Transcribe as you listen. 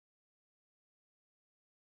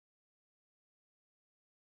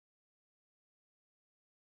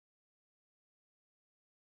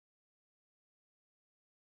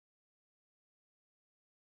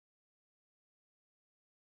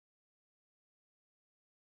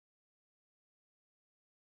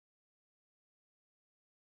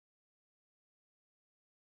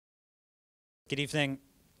Good evening.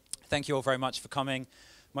 Thank you all very much for coming.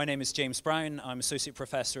 My name is James Brown. I'm Associate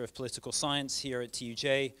Professor of Political Science here at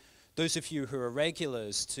TUJ. Those of you who are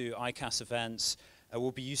regulars to ICAS events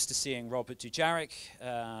will be used to seeing Robert Dujarric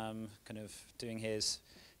kind of doing his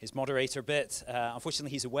moderator bit.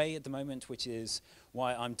 Unfortunately, he's away at the moment, which is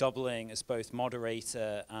why I'm doubling as both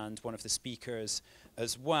moderator and one of the speakers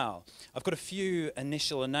as well. I've got a few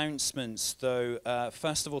initial announcements, though,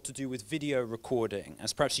 first of all to do with video recording.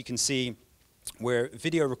 As perhaps you can see, we're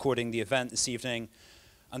video recording the event this evening,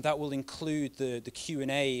 and that will include the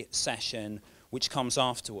Q&A session which comes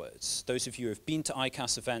afterwards. Those of you who have been to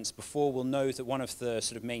ICAS events before will know that one of the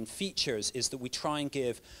sort of main features is that we try and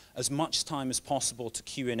give as much time as possible to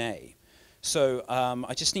Q&A. So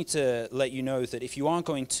I just need to let you know that if you are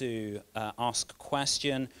going to ask a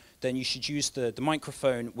question, then you should use the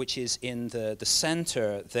microphone which is in the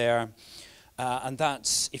center there, and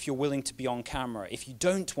that's if you're willing to be on camera. If you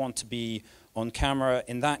don't want to be on camera,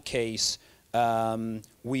 in that case,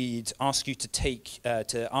 we'd ask you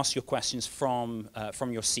to ask your questions from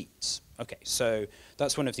your seats. Okay, so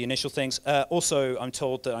that's one of the initial things. Also, I'm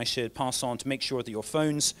told that I should pass on to make sure that your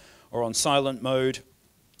phones are on silent mode,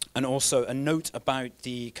 and also a note about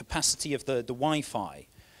the capacity of the Wi-Fi.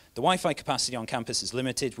 The Wi-Fi capacity on campus is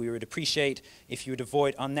limited. We would appreciate if you would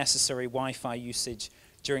avoid unnecessary Wi-Fi usage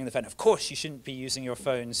during the event. Of course, you shouldn't be using your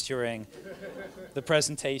phones during the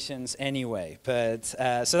presentations anyway. But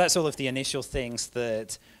so that's all of the initial things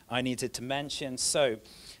that I needed to mention. So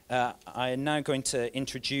I am now going to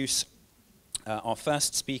introduce our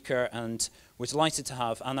first speaker, and we're delighted to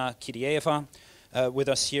have Anna Kireeva with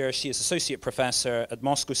us here. She is Associate Professor at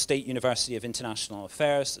Moscow State University of International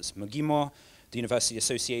Affairs, that's MGIMO, the university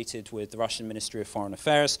associated with the Russian Ministry of Foreign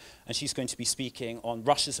Affairs, and she's going to be speaking on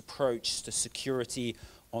Russia's approach to security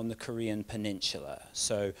on the Korean Peninsula.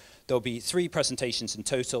 So there'll be 3 presentations in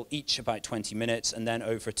total, each about 20 minutes, and then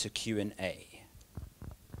over to Q&A.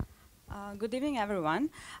 Good evening,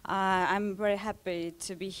 everyone. I'm very happy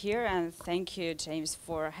to be here, and thank you, James,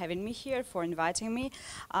 for having me here, for inviting me.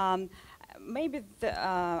 Maybe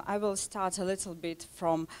I will start a little bit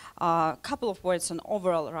from a couple of words on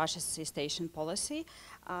overall Russia's East Asian policy.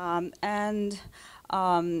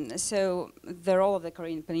 So the role of the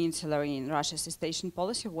Korean Peninsula in Russia's East Asian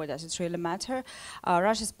policy, why does it really matter?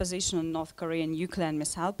 Russia's position on North Korean nuclear and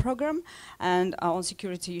missile program, and on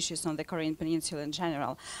security issues on the Korean Peninsula in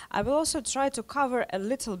general. I will also try to cover a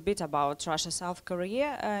little bit about Russia-South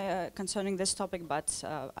Korea concerning this topic, but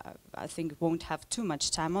I think won't have too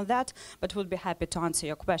much time on that, but we'll be happy to answer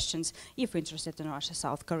your questions if interested in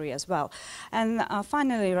Russia-South Korea as well. And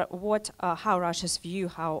finally, how Russia's view,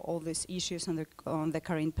 how all these issues on the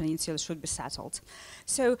Korean Peninsula should be settled.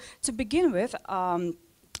 So to begin with,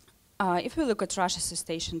 if we look at Russia's East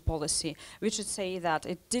Asian policy, we should say that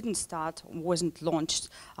it wasn't launched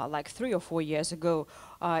like 3 or 4 years ago.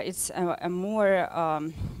 It's a more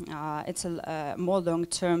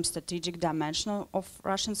long-term strategic dimension of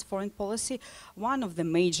Russia's foreign policy, one of the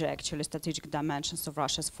major, actually, strategic dimensions of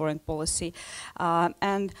Russia's foreign policy.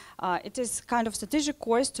 And it is kind of strategic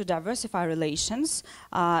course to diversify relations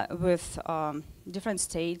with different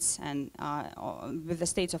states and with the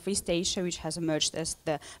states of East Asia, which has emerged as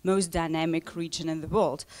the most dynamic region in the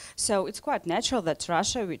world. So it's quite natural that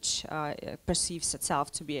Russia, which perceives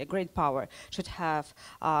itself to be a great power, should have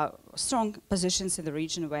strong positions in the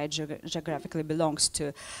region where it geographically belongs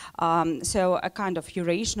to. So a kind of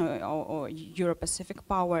Eurasian or Euro-Pacific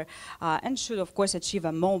power, and should, of course, achieve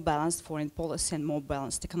a more balanced foreign policy and more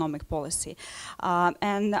balanced economic policy.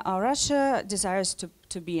 And Russia desires to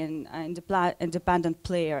be an independent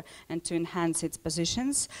player and to enhance its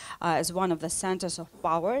positions as one of the centers of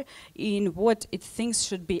power in what it thinks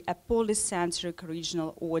should be a polycentric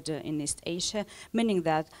regional order in East Asia, meaning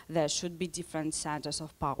that there should be different centers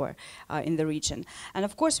of power in the region. And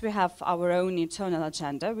of course, we have our own internal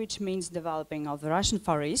agenda, which means developing of the Russian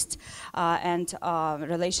Far East, and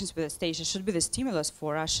relations with East Asia should be the stimulus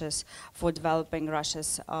for developing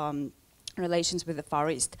Russia's relations with the Far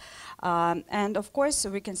East. And of course,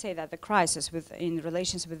 we can say that the crisis in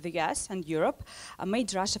relations with the US and Europe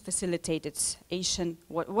made Russia facilitate its Asian,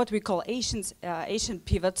 what we call Asian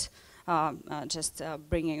pivot, just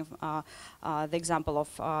bringing the example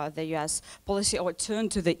of the US policy, or turn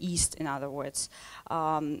to the East, in other words.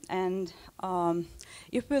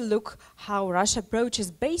 If we look how Russia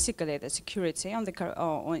approaches basically the security on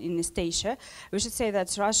in East Asia, we should say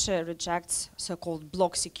that Russia rejects so-called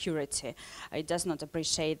bloc security. It does not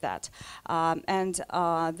appreciate that.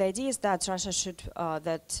 The idea is that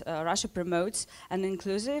Russia promotes an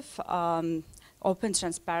inclusive open,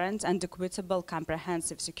 transparent, and equitable,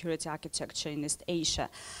 comprehensive security architecture in East Asia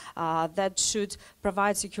that should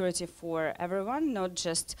provide security for everyone, not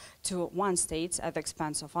just to one state at the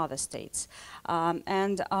expense of other states.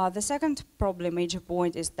 The second probably major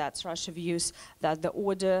point is that Russia views that the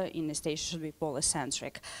order in East Asia should be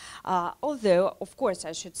polycentric. Although, of course,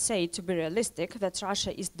 I should say, to be realistic, that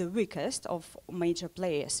Russia is the weakest of major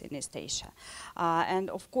players in East Asia. And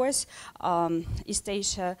of course, in East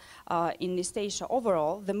Asia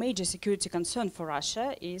overall, the major security concern for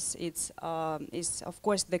Russia is of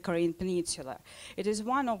course the Korean Peninsula. It is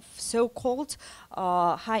one of so-called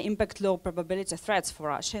high-impact, low-probability threats for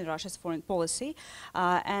Russia in Russia's foreign policy,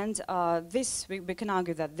 this we can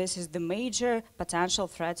argue that this is the major potential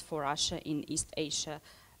threat for Russia in East Asia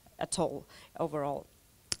at all overall.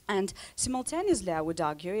 And simultaneously, I would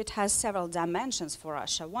argue, it has several dimensions for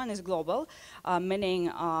Russia. One is global,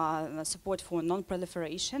 meaning support for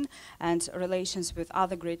non-proliferation and relations with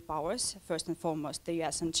other great powers, first and foremost the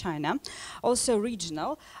US and China. Also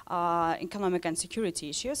regional, economic and security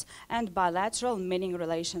issues, and bilateral, meaning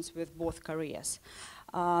relations with both Koreas.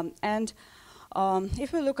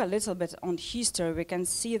 If we look a little bit on history, we can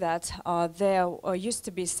see that there used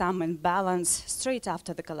to be some imbalance straight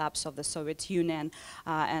after the collapse of the Soviet Union,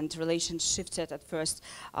 and relations shifted at first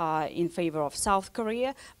in favor of South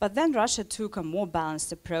Korea, but then Russia took a more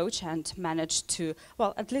balanced approach and managed to,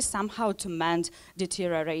 well, at least somehow to mend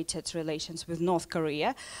deteriorated relations with North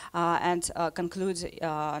Korea and conclude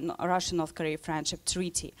Russia-North Korea Friendship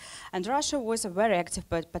Treaty. And Russia was a very active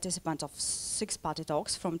participant of six-party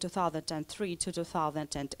talks from 2003 to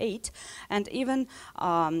 2008, and even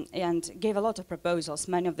and gave a lot of proposals.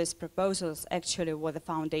 Many of these proposals actually were the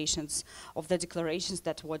foundations of the declarations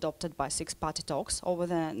that were adopted by six-party talks over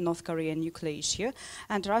the North Korean nuclear issue.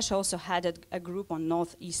 And Russia also had a group on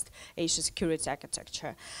Northeast Asia security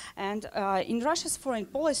architecture. And in Russia's foreign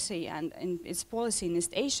policy and in its policy in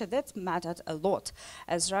East Asia, that mattered a lot,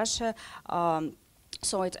 as Russia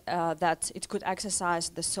saw that it could exercise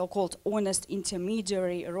the so-called honest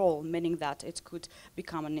intermediary role, meaning that it could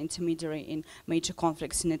become an intermediary in major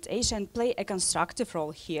conflicts in East Asia and play a constructive role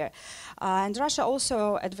here. And Russia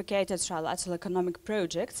also advocated trilateral economic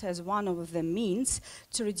projects as one of the means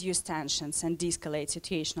to reduce tensions and de-escalate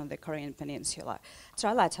situation on the Korean Peninsula.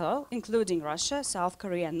 Trilateral, including Russia, South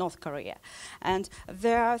Korea, and North Korea. And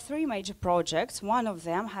there are three major projects. One of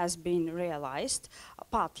them has been realized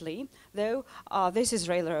partly, though this is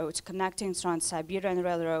railroad connecting Trans-Siberian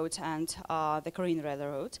Railroad and the Korean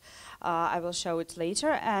Railroad. I will show it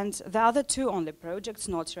later. And the other two only projects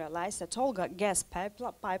not realized at all, gas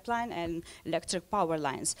pipeline and electric power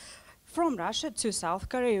lines from Russia to South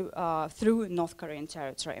Korea through North Korean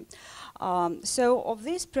territory. So of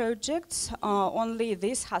these projects, only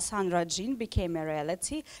this Hassan-Rajin became a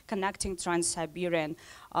reality, connecting Trans-Siberian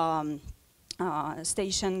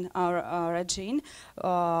Station Rajin,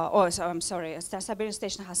 Siberian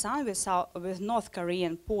Station Hassan with North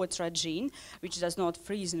Korean Port Rajin, which does not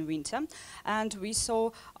freeze in winter. And we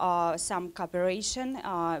saw some cooperation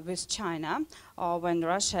with China when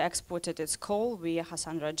Russia exported its coal via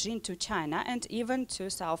Hassan Rajin to China and even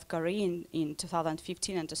to South Korea in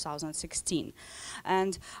 2015 and 2016.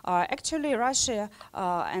 And actually Russia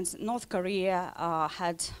and North Korea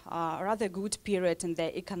had a rather good period in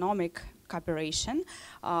their economic cooperation.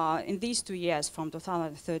 In these 2 years, from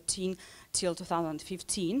 2013 till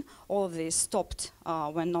 2015, all of this stopped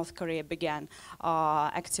when North Korea began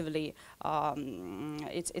actively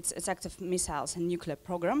its active missiles and nuclear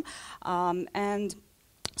program. And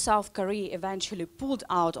South Korea eventually pulled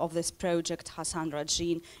out of this project Hassan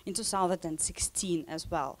Rajin in 2016 as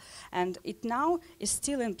well. And it now is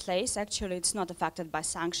still in place. Actually, it's not affected by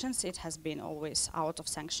sanctions. It has been always out of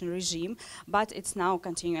sanction regime, but it's now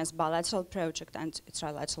continuing as bilateral project and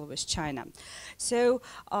trilateral with China. So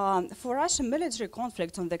for Russia, military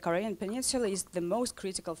conflict on the Korean Peninsula is the most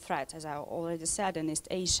critical threat, as I already said, in East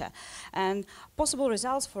Asia. And possible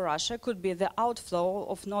results for Russia could be the outflow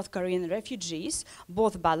of North Korean refugees,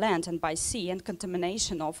 both by land and by sea, and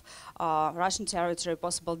contamination of Russian territory,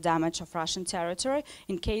 possible damage of Russian territory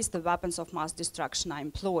in case the weapons of mass destruction are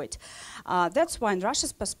employed. That's why in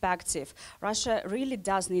Russia's perspective, Russia really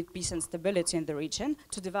does need peace and stability in the region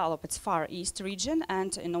to develop its Far East region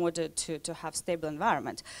and in order to have stable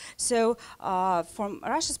environment. So from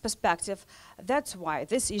Russia's perspective, that's why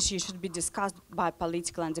this issue should be discussed by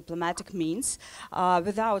political and diplomatic means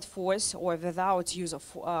without force or without use of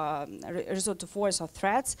resort to force or threat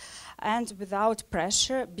threats and without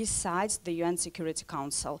pressure besides the UN Security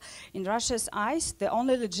Council. In Russia's eyes, the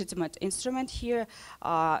only legitimate instrument here,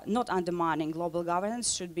 not undermining global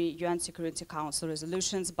governance, should be UN Security Council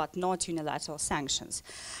resolutions, but not unilateral sanctions.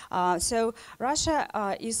 So Russia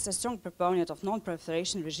is a strong proponent of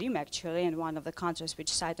non-proliferation regime, actually, and one of the countries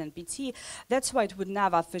which cite NPT. That's why it would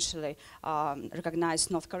never officially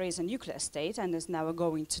recognize North Korea as a nuclear state and is never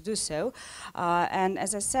going to do so. And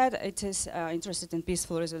as I said, it is interested in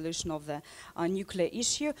peaceful resolution of the nuclear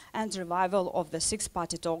issue and revival of the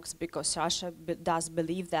six-party talks, because Russia does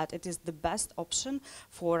believe that it is the best option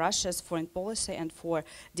for Russia's foreign policy and for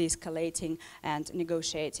de-escalating and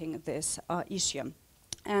negotiating this issue.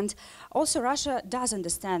 And also Russia does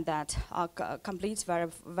understand that complete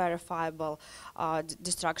verifiable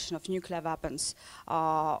destruction of nuclear weapons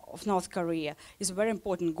of North Korea is a very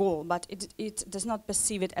important goal, but it does not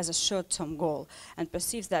perceive it as a short-term goal, and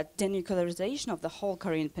perceives that denuclearization of the whole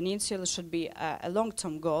Korean peninsula should be a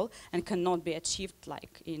long-term goal and cannot be achieved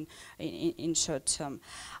like in short term.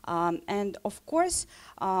 And of course,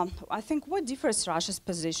 I think what differs Russia's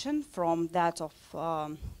position from that of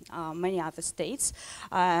many other states,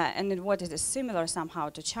 and in what it is similar somehow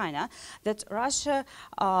to China, that Russia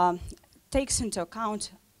takes into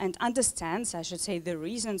account and understands, I should say, the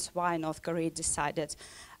reasons why North Korea decided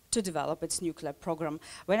to develop its nuclear program.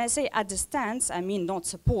 When I say understands, I mean not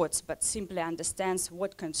supports, but simply understands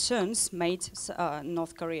what concerns made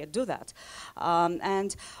North Korea do that.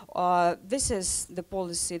 And this is the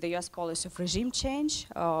policy, the US policy of regime change,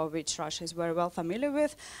 which Russia is very well familiar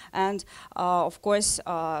with. And of course,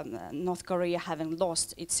 North Korea, having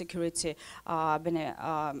lost its security,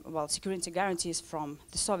 security guarantees from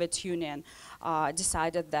the Soviet Union,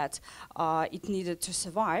 decided that it needed to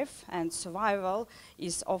survive, and survival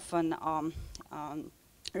is often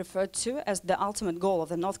referred to as the ultimate goal of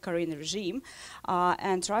the North Korean regime.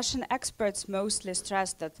 And Russian experts mostly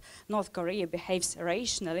stress that North Korea behaves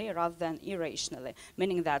rationally rather than irrationally,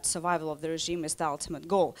 meaning that survival of the regime is the ultimate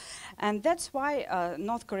goal. And that's why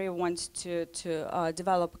North Korea wants to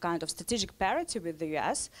develop a kind of strategic parity with the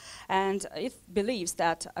US, and it believes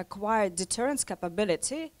that acquired deterrence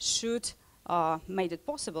capability should made it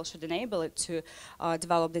possible, should enable it to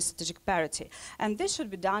develop this strategic parity. And this should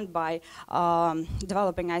be done by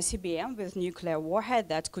developing ICBM with nuclear warhead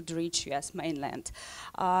that could reach US mainland.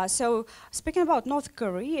 So speaking about North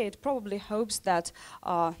Korea, it probably hopes that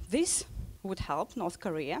this would help North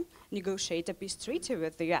Korea negotiate a peace treaty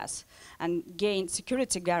with the US and gain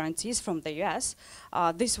security guarantees from the US.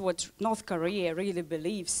 This is what North Korea really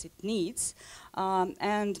believes it needs.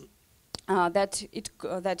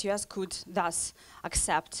 That US could thus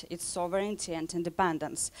accept its sovereignty and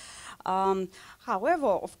independence. However,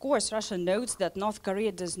 of course, Russia notes that North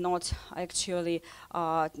Korea does not actually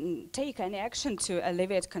take any action to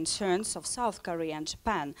alleviate concerns of South Korea and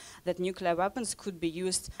Japan that nuclear weapons could be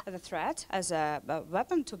used as a threat, as a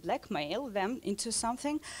weapon to blackmail them into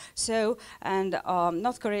something. So, and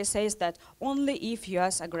North Korea says that only if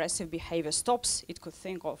US aggressive behavior stops, it could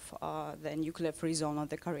think of the nuclear-free zone of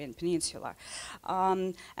the Korean Peninsula.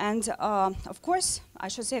 Of course, I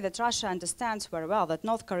should say that Russia understands very well that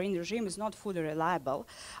North Korean regime is not fully reliable.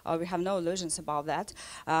 We have no illusions about that.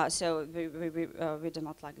 So we do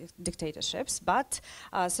not like dictatorships. But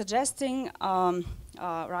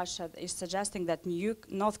Russia is suggesting that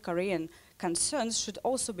North Korean concerns should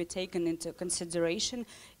also be taken into consideration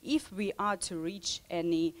if we are to reach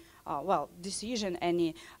any decision,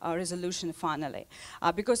 any resolution finally.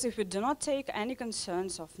 Because if we do not take any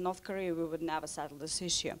concerns of North Korea, we would never settle this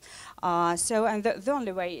issue. And the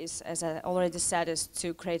only way is, as I already said, is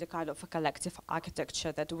to create a kind of a collective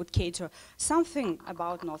architecture that would cater something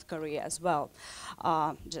about North Korea as well,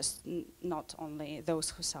 just not only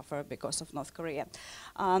those who suffer because of North Korea.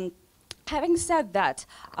 Having said that,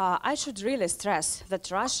 I should really stress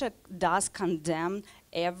that Russia does condemn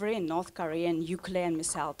every North Korean nuclear and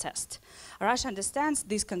missile test. Russia understands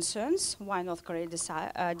these concerns, why North Korea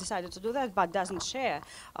decided to do that, but doesn't share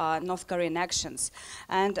North Korean actions.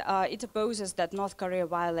 And it opposes that North Korea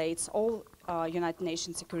violates all United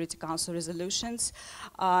Nations Security Council resolutions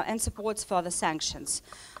and supports further sanctions.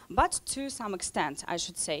 But to some extent, I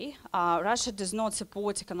should say, Russia does not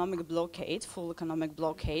support economic blockade, full economic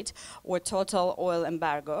blockade, or total oil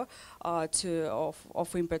embargo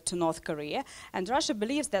of import to North Korea. And Russia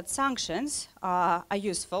believes that sanctions are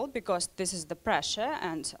useful because this is the pressure,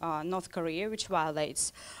 and North Korea, which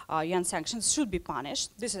violates UN sanctions, should be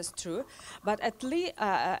punished. This is true, but at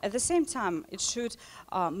the same time, it should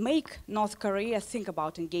make North Korea think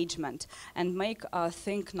about engagement and make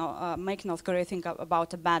North Korea think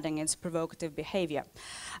about abandoning its provocative behavior.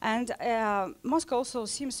 And Moscow also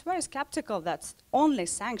seems very skeptical that only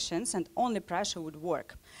sanctions and only pressure would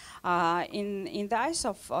work. In the eyes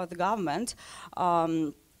of the government,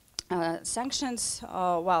 sanctions,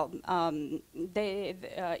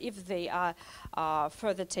 if they are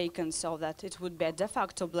further taken so that it would be a de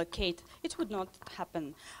facto blockade, it would not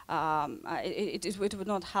happen. It would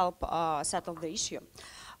not help settle the issue.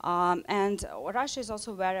 And Russia is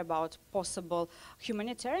also worried about possible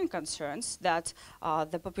humanitarian concerns that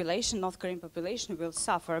the population, North Korean population, will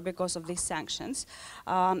suffer because of these sanctions.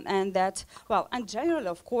 And that, well, and generally,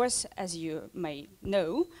 of course, as you may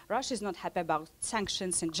know, Russia is not happy about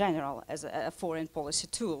sanctions in general as a foreign policy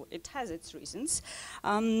tool. It has its reasons.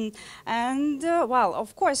 Well,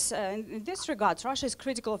 of course, in this regard, Russia is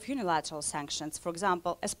critical of unilateral sanctions. For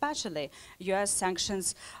example, especially US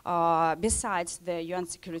sanctions besides the UN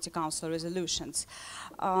Security Council resolutions.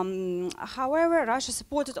 However, Russia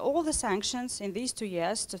supported all the sanctions in these 2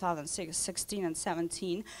 years, 2016 and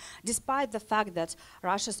 17, despite the fact that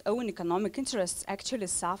Russia's own economic interests actually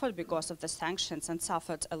suffered because of the sanctions and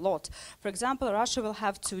suffered a lot. For example, Russia will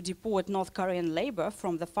have to deport North Korean labor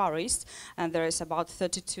from the Far East, and there is about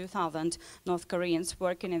 32,000 North Koreans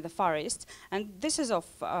working in the Far East. And this is of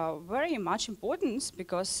very much importance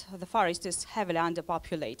because the Far East is heavily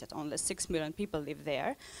underpopulated. Only 6 million people live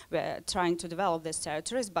there. We're trying to develop these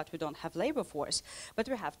territories, but we don't have labor force. But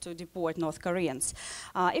we have to deport North Koreans.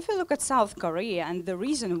 If you look at South Korea and the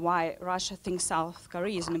reason why Russia thinks South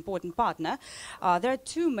Korea is an important partner, there are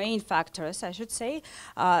two main factors, I should say.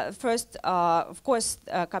 First, of course,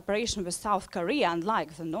 cooperation with South Korea,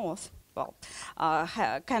 unlike the North, well,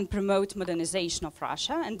 can promote modernization of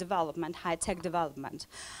Russia and development, high-tech development,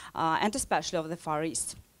 and especially of the Far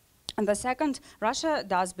East. And the second, Russia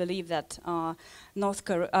does believe that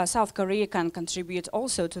South Korea can contribute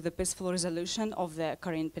also to the peaceful resolution of the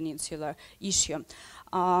Korean Peninsula issue.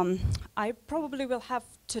 I probably will have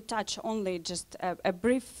to touch only just a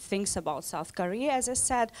brief things about South Korea. As I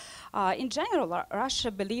said, in general, Russia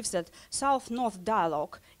believes that South-North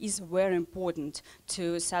dialogue is very important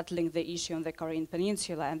to settling the issue on the Korean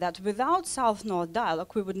Peninsula, and that without South-North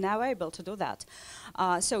dialogue, we would never be able to do that.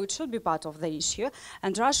 So it should be part of the issue.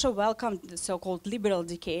 And Russia welcomed the so-called liberal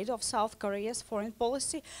decade of South Korea's foreign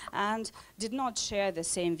policy and did not share the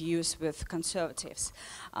same views with conservatives.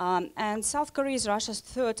 And South Korea is Russia's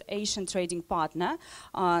third Asian trading partner.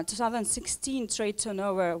 2016 trade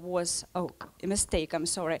turnover was, a mistake, I'm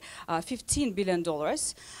sorry, $15 billion.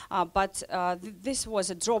 But this was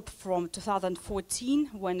a drop from 2014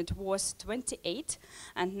 when it was 28,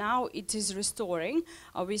 and now it is restoring.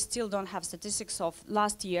 We still don't have statistics of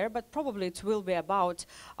last year, but probably it will be about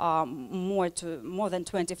more than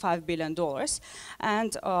 $25 billion.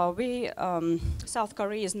 And South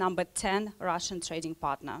Korea is number 10 Russian trading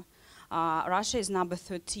partner. Russia is number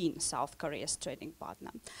 13 South Korea's trading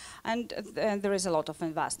partner. And there is a lot of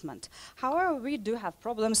investment. However, we do have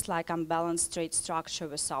problems like unbalanced trade structure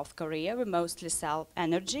with South Korea. We mostly sell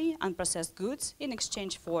energy and processed goods in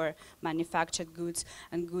exchange for manufactured goods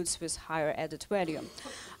and goods with higher added value.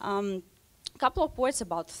 Couple of words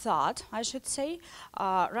about THAAD, I should say.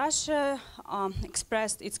 Russia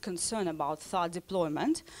expressed its concern about THAAD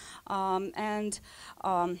deployment,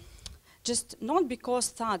 just not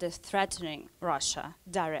because THAAD is threatening Russia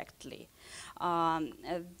directly.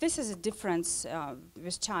 This is a difference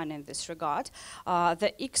with China in this regard.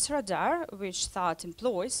 The X radar, which THAAD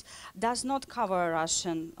employs, does not cover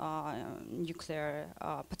Russian nuclear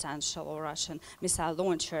potential or Russian missile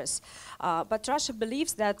launchers. But Russia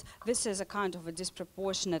believes that this is a kind of a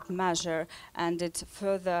disproportionate measure, and it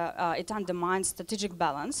further it undermines strategic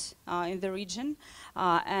balance in the region,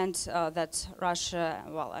 and that Russia,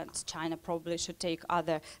 well, and China probably should take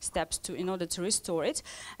other steps in order to restore it,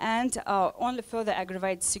 and only further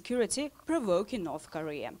aggravates security, provoking North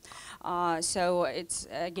Korea. So it's,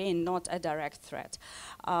 again, not a direct threat.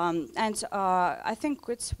 I think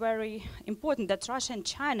it's very important that Russia and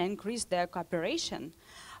China increase their cooperation.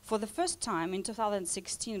 For the first time in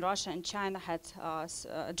 2016, Russia and China had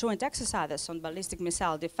joint exercises on ballistic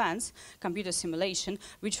missile defense, computer simulation,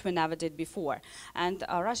 which we never did before. And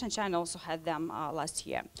Russia and China also had them last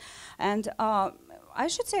year. And I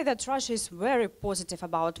should say that Russia is very positive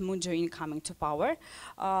about Moon Jae-in coming to power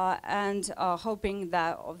and hoping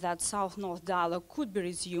that South-North dialogue could be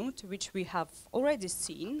resumed, which we have already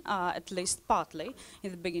seen, at least partly,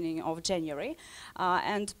 in the beginning of January.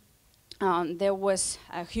 There was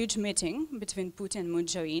a huge meeting between Putin and Moon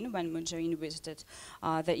Jae-in when Moon Jae-in visited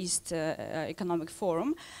the East Economic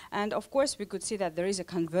Forum. And of course, we could see that there is a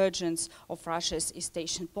convergence of Russia's East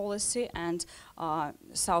Asian policy and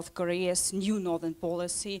South Korea's new Northern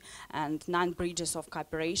policy and 9 bridges of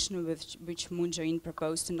cooperation which Moon Jae-in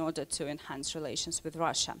proposed in order to enhance relations with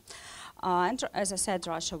Russia. And as I said,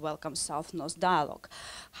 Russia welcomes South-North dialogue.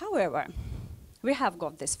 However, we have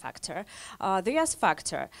got this factor, the US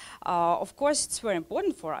factor. Of course, it's very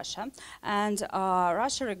important for Russia, and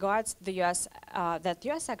Russia regards the US, that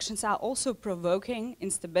US actions are also provoking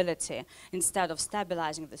instability instead of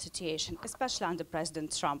stabilizing the situation, especially under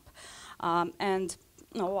President Trump.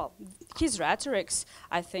 Well, his rhetorics,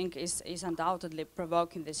 I think, is undoubtedly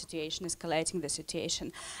provoking the situation, escalating the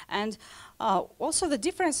situation. And also the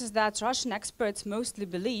difference is that Russian experts mostly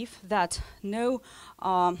believe that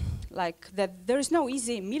that there is no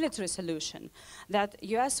easy military solution, that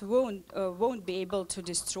US won't be able to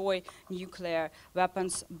destroy nuclear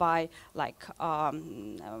weapons by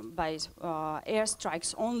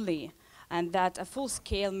airstrikes only, and that a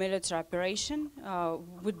full-scale military operation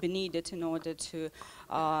would be needed in order to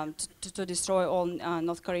destroy all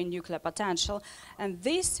North Korean nuclear potential. And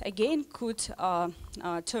this, again, could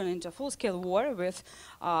turn into a full-scale war with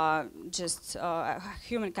just a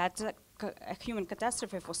human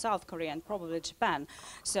catastrophe for South Korea and probably Japan.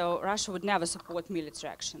 So Russia would never support military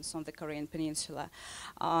actions on the Korean peninsula.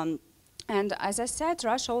 And as I said,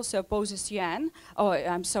 Russia also opposes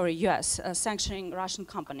US sanctioning Russian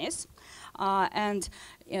companies.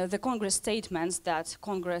 The Congress statements that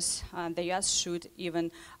Congress and the US should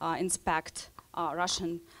even inspect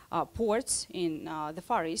Russian ports in the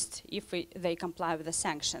Far East if they comply with the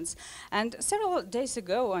sanctions. And several days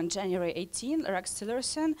ago, on January 18, Rex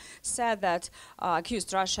Tillerson said that,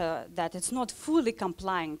 accused Russia that it's not fully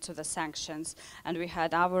complying to the sanctions. And we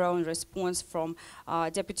had our own response from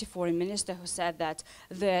Deputy Foreign Minister, who said that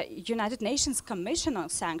the United Nations Commission on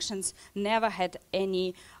Sanctions never had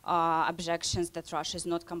any objections that Russia is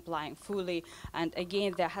not complying fully. And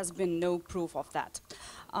again, there has been no proof of that.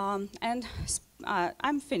 I'm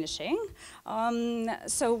finishing.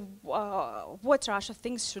 What Russia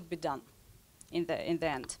thinks should be done in the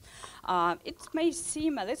end? It may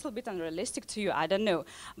seem a little bit unrealistic to you, I don't know,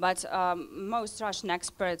 but most Russian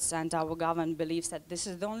experts and our government believes that this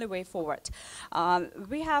is the only way forward.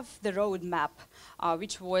 We have the roadmap,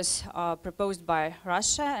 which was proposed by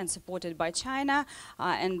Russia and supported by China,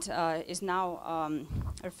 and is now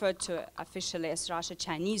referred to officially as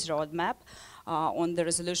Russia-Chinese roadmap on the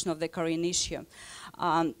resolution of the Korean issue.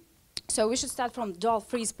 So we should start from dual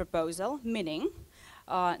freeze proposal, meaning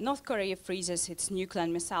North Korea freezes its nuclear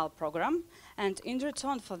and missile program, and in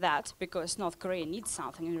return for that, because North Korea needs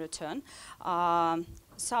something in return,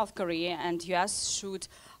 South Korea and US should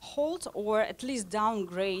halt or at least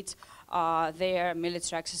downgrade their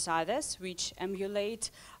military exercises, which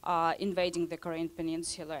emulate invading the Korean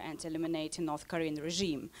peninsula and eliminating North Korean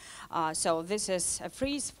regime. So this is a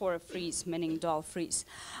freeze for a freeze, meaning dual freeze.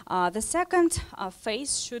 The second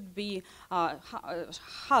phase should be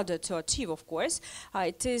harder to achieve, of course.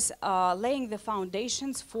 It is laying the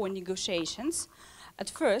foundations for negotiations. At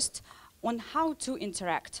first, on how to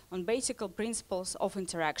interact, on basic principles of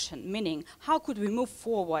interaction, meaning how could we move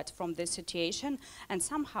forward from this situation and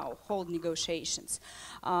somehow hold negotiations.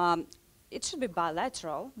 It should be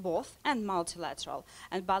bilateral, both, and multilateral.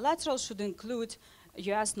 And bilateral should include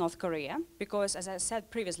US, North Korea, because as I said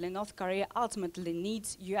previously, North Korea ultimately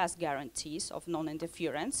needs US guarantees of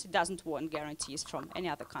non-interference. It doesn't want guarantees from any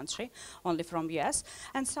other country, only from US,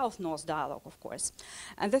 and South-North dialogue, of course.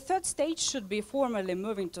 And the third stage should be formally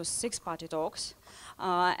moving to 6-party talks,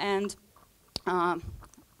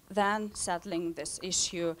 then settling this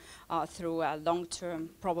issue through a long-term,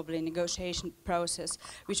 probably negotiation process,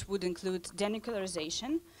 which would include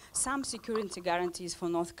denuclearization, some security guarantees for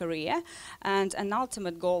North Korea, and an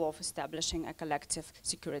ultimate goal of establishing a collective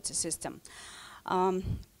security system.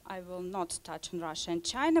 I will not touch on Russia and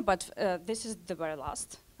China, but this is the very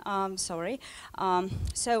last.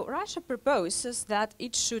 So Russia proposes that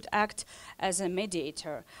it should act as a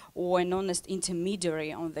mediator or an honest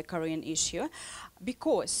intermediary on the Korean issue,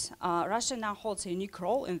 because Russia now holds a unique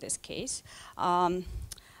role in this case.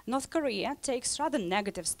 North Korea takes rather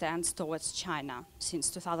negative stance towards China since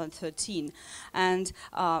 2013, and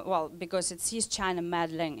well, because it sees China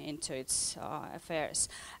meddling into its affairs,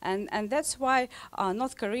 and that's why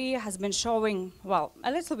North Korea has been showing, well,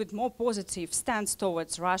 a little bit more positive stance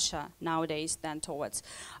towards Russia nowadays than towards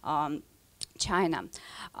China.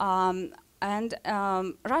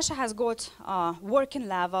 Russia has got working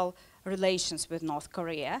level relations with North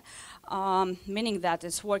Korea, meaning that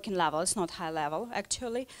it's working level, it's not high level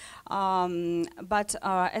actually. But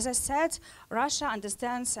as I said, Russia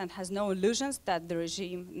understands and has no illusions that the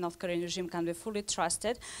regime, North Korean regime, can be fully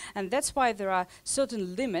trusted, and that's why there are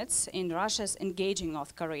certain limits in Russia's engaging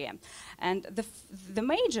North Korea. And the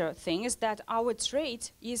major thing is that our trade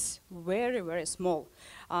is very, very small.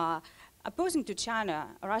 Opposing to China,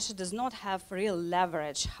 Russia does not have real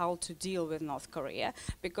leverage how to deal with North Korea,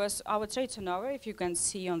 because our trade turnover, if you can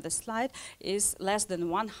see on the slide, is less than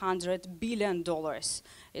 $100 billion.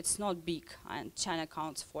 It's not big, and China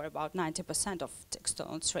accounts for about 90% of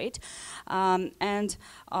external trade.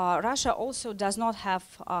 Russia also does not have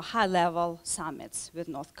high-level summits with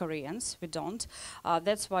North Koreans. We don't.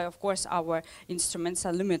 That's why, of course, our instruments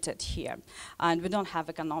are limited here, and we don't have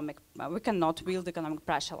we cannot wield economic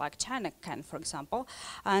pressure like China can, for example.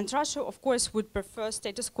 And Russia, of course, would prefer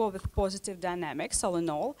status quo with positive dynamics, all in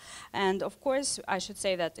all. And of course, I should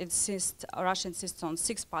say that Russia insists on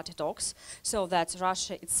six-party talks, so that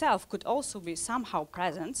Russia itself could also be somehow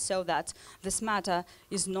present, so that this matter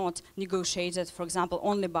is not negotiated, for example,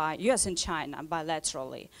 only by US and China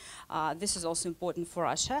bilaterally. This is also important for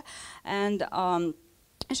Russia. And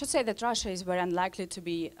I should say that Russia is very unlikely to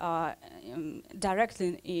be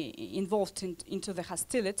directly involved into the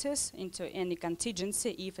hostilities, into any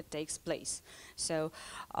contingency if it takes place. So,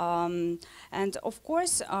 and of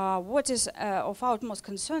course, what is of utmost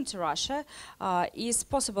concern to Russia is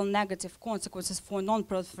possible negative consequences for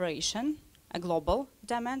non-proliferation, a global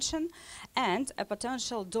dimension, and a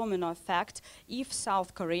potential domino effect if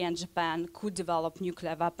South Korea and Japan could develop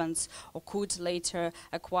nuclear weapons or could later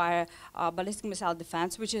acquire ballistic missile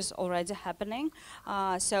defense, which is already happening.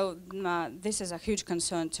 So this is a huge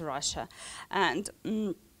concern to Russia. And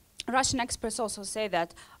Russian experts also say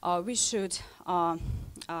that we should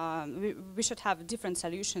have different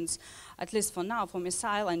solutions, at least for now, for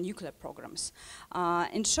missile and nuclear programs.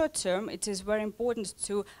 In short term, it is very important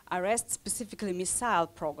to arrest specifically missile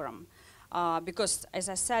program, because, as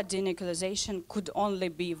I said, denuclearization could only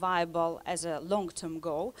be viable as a long-term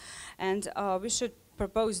goal, and we should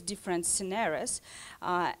propose different scenarios.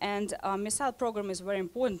 Missile program is very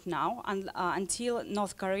important now, until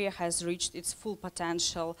North Korea has reached its full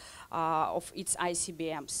potential of its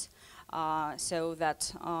ICBMs. So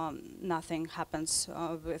that nothing happens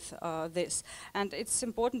with this. And it's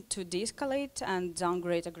important to de-escalate and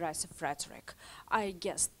downgrade aggressive rhetoric. I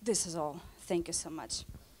guess this is all. Thank you so much.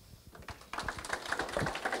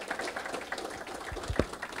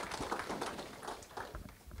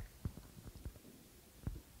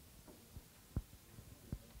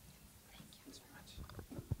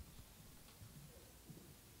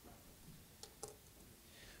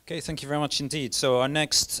 Okay, thank you very much indeed. So our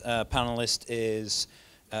next panelist is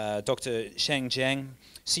Dr. Zheng,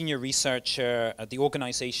 Senior Researcher at the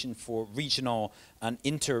Organization for Regional and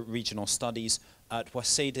Inter-Regional Studies at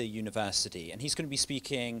Waseda University. And he's going to be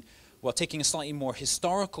speaking, well, taking a slightly more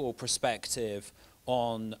historical perspective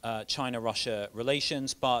on China-Russia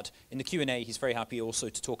relations, but in the Q&A he's very happy also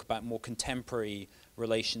to talk about more contemporary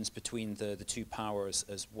relations between the two powers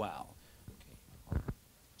as well. Okay.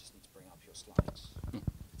 Just need to bring up your slides.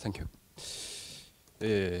 Thank you.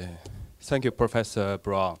 Thank you, Professor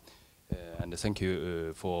Brown, and thank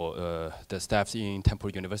you for the staff in Temple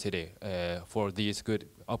University for this good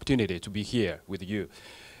opportunity to be here with you.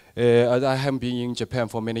 As I have been in Japan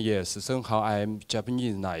for many years, somehow I am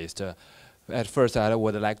Japaneseized. At first, I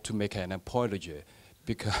would like to make an apology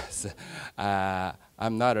because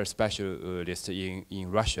I'm not a specialist in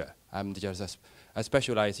Russia. I'm just I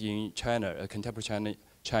specialize in China, contemporary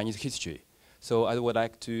Chinese history. So I would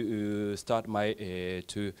like to start my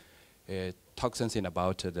to talk something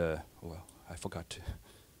about the, well, I forgot.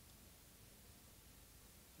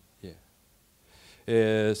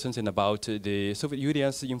 Yeah. Something about the Soviet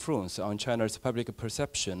Union's influence on China's public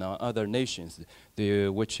perception on other nations,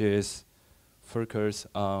 which is focused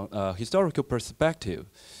on a historical perspective.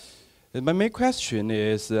 And my main question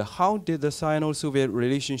is, how did the Sino-Soviet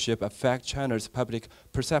relationship affect China's public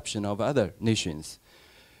perception of other nations?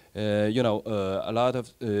 You know, a lot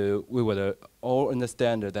of, we would all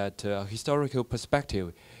understand that historical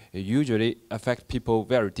perspective usually affect people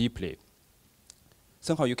very deeply.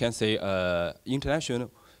 Somehow you can say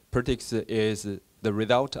international politics is the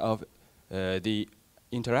result of the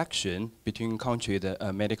interaction between countries,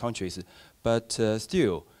 many countries. But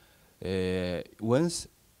still, once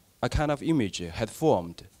a kind of image had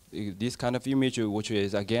formed, this kind of image which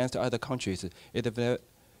is against other countries,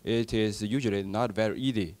 it is usually not very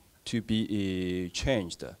easy to be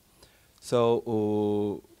changed.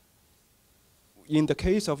 So in the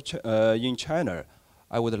case of in China,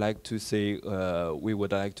 I would like to say we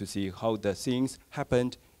would like to see how the things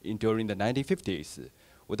happened during the 1950s.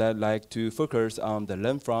 Would I like to focus on the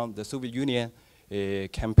learn from the Soviet Union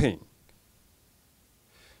campaign.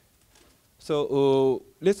 So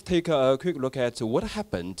let's take a quick look at what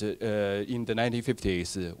happened in the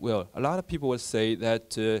 1950s. Well, a lot of people would say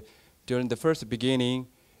that during the first beginning,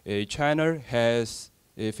 China has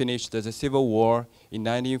finished the Civil War in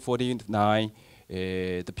 1949.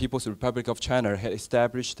 The People's Republic of China had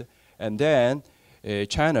established, and then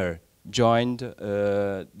China joined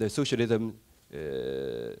the socialism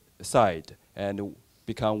side and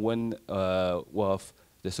become one of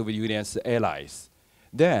the Soviet Union's allies.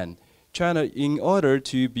 Then China, in order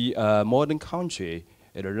to be a modern country,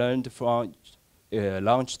 it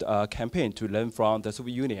launched a campaign to learn from the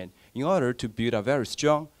Soviet Union in order to build a very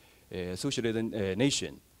strong socialist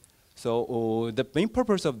nation. So the main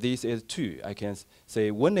purpose of this is two, I can say.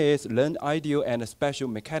 One is learn ideal and special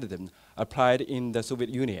mechanism applied in the Soviet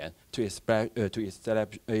Union to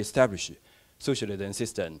establish socialism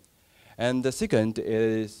system. And the second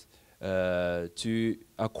is to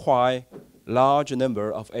acquire large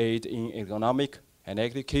number of aid in economic and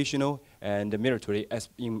educational and military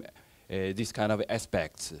in this kind of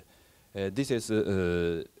aspects. This is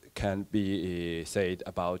can be said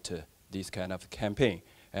about this kind of campaign.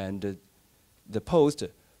 And the post,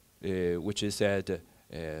 which is said,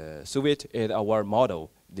 Soviet is our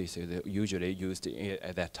model, this is usually used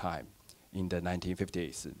at that time in the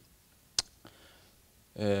 1950s.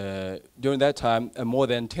 During that time, more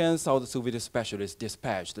than 10,000 Soviet specialists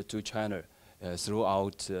dispatched to China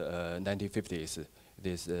throughout 1950s.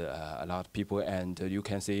 There's a lot of people, and you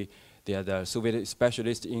can see they are the Soviet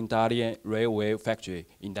specialists in Dalian railway factory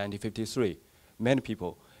in 1953. Many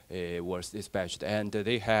people were dispatched, and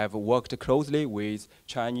they have worked closely with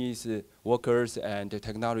Chinese workers and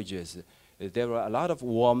technologists. There were a lot of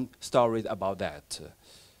warm stories about that.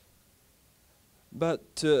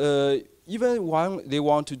 But even when they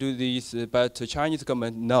want to do this, but the Chinese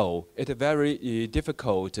government know it's very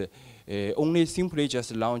difficult. Only simply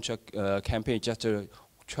just launch a campaign, just to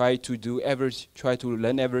try to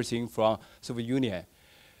learn everything from Soviet Union,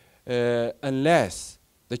 unless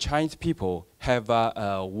the Chinese people have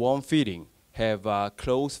a warm feeling, have a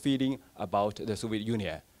close feeling about the Soviet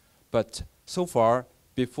Union. But so far,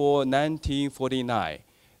 before 1949,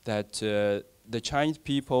 that the Chinese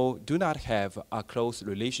people do not have a close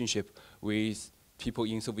relationship with people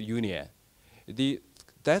in Soviet Union.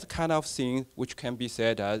 That kind of thing, which can be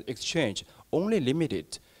said as exchange, only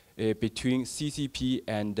limited between CCP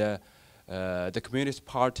and the Communist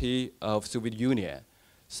Party of Soviet Union.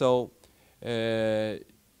 So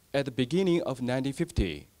at the beginning of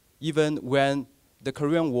 1950, even when the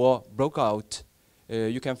Korean War broke out,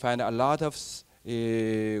 you can find a lot of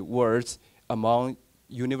words among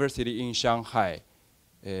university in Shanghai.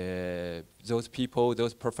 Those people,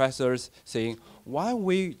 those professors saying, why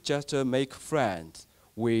we just make friends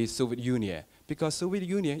with Soviet Union? Because Soviet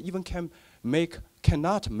Union even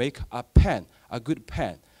cannot make a pen, a good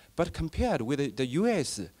pen. But compared with the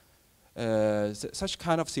US, such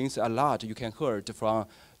kind of things a lot you can hear from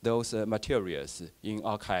those materials in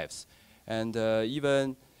archives. And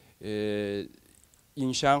even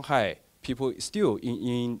in Shanghai, people still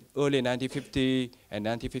in early 1950 and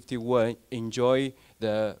 1951 enjoy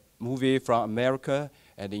the movie from America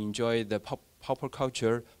and enjoy the popular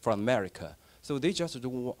culture from America. So they just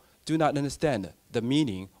do not understand the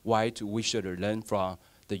meaning why we should learn from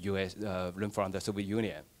the US, learn from the Soviet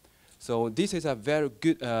Union. So this is a very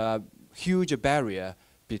good, huge barrier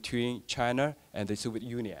between China and the Soviet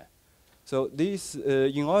Union. So this,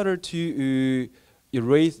 in order to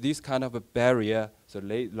erase this kind of a barrier, so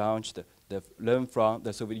they launched the Learn from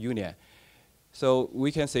the Soviet Union. So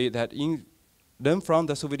we can say that in Learn from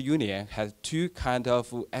the Soviet Union has two kind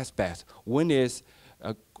of aspects. One is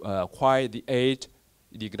acquire the aid,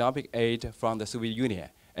 the economic aid from the Soviet Union,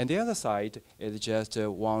 and the other side is just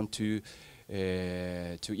want to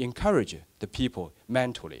encourage the people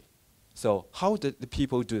mentally. So how did the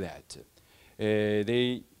people do that?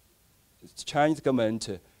 The Chinese government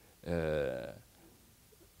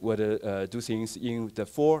would do things in the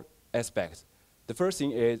four aspects. The first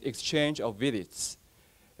thing is exchange of visits.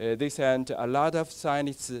 They sent a lot of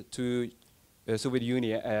scientists to Soviet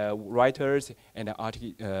Union writers and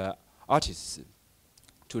artists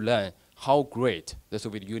to learn how great the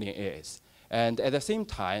Soviet Union is. And at the same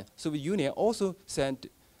time, Soviet Union also sent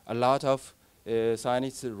a lot of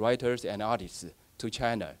scientists, writers, and artists to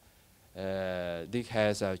China. They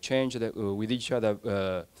has changed with each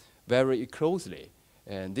other very closely.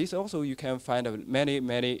 And this also you can find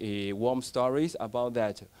many warm stories about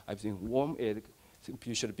that. I think warm it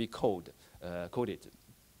should be coded.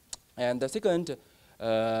 And the second,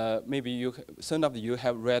 maybe some of you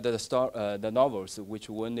have read the novels, which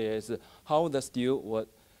one is How the Steel Was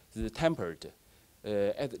Tempered.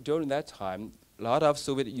 During that time, a lot of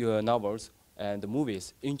Soviet novels and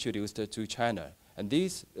movies introduced to China. And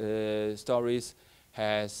these stories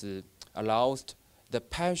has aroused the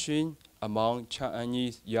passion among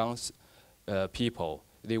Chinese young people.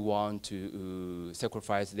 They want to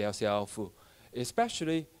sacrifice themselves,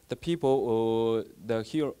 especially the people,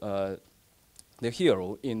 the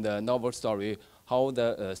hero in the novel story, How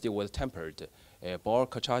the Steel Was Tempered, Paul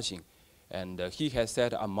Kachachin. And he has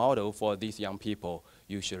set a model for these young people.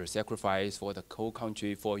 You should sacrifice for the whole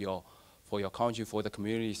country, for your country, for the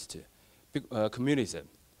communism.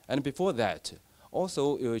 And before that,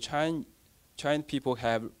 also Chinese people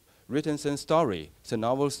have written some story, some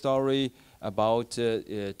novel story about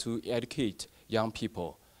to educate young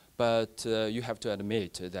people. But you have to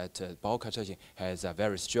admit that Bao Kachachin has a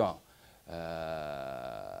very strong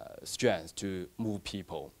strength to move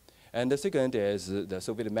people. And the second is the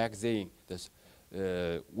Soviet magazine,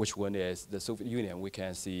 which one is the Soviet Union. We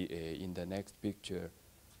can see in the next picture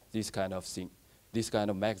this kind of thing, this kind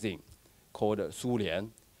of magazine called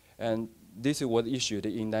Sulian. And this was issued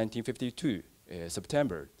in 1952,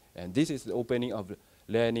 September. And this is the opening of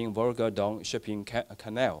Lenin-Volga-Don shipping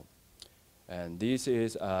canal. And this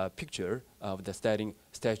is a picture of the standing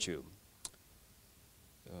statue.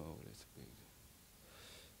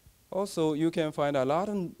 Also, you can find a lot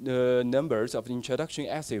of numbers of introduction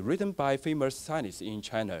essays written by famous scientists in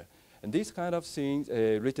China. And these kind of things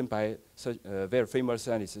written by such, very famous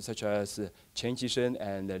scientists such as Chen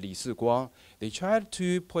and Li Siguang. They tried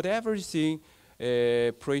to put everything,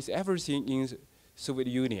 praise everything in Soviet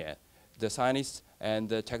Union, the science and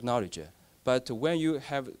the technology. But when you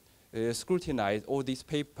have scrutinized all these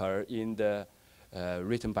papers in the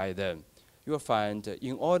written by them, you will find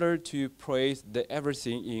in order to praise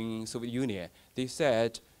everything in Soviet Union, they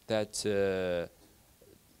said that the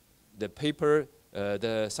paper,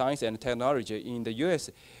 the science and technology in the US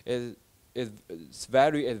is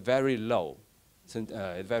very low.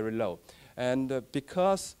 Very low. And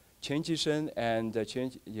because Chen Jishen and Chen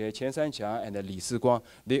Sanqiang and Li Siguang,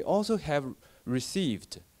 they also have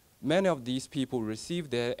received, many of these people received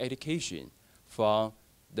their education from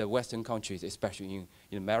the Western countries, especially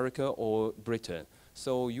in America or Britain.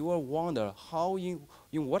 So you will wonder how, in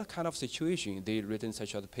what kind of situation they written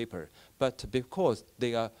such a paper. But because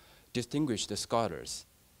they are distinguished scholars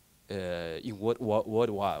in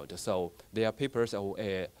worldwide, so their papers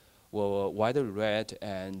were widely read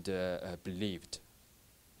and believed.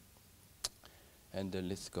 And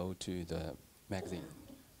let's go to the magazine.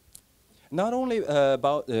 Not only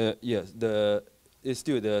about it's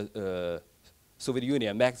still the Soviet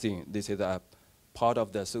Union magazine. This is a part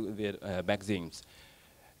of the Soviet magazines.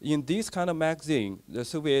 In this kind of magazine, the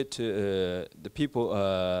Soviet, the people,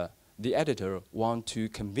 the editor want to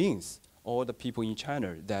convince all the people in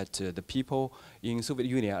China that the people in Soviet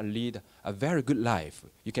Union lead a very good life.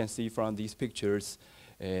 You can see from these pictures,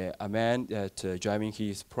 a man that driving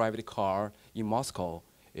his private car in Moscow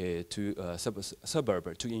to a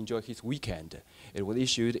suburb to enjoy his weekend. It was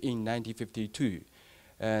issued in 1952.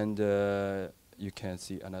 And you can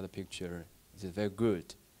see another picture. It's very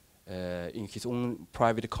good in his own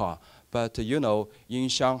private car. But you know, in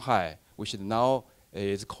Shanghai, which now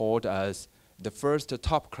is called as the first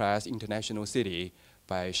top-class international city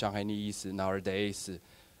by Shanghainese nowadays.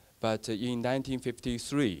 But in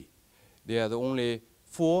 1953, there are only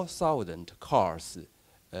 4,000 cars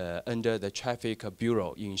under the traffic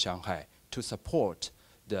bureau in Shanghai to support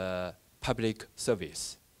the public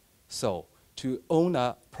service. So to own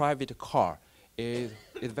a private car is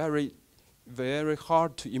very, very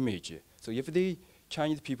hard to imagine. So if the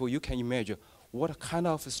Chinese people, you can imagine what kind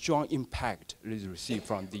of strong impact is received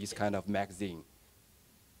from this kind of magazine.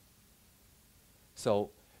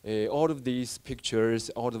 So all of these pictures,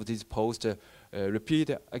 all of these posters repeat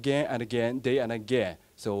again and again, day and again.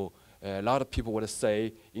 So a lot of people would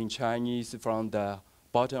say in Chinese from the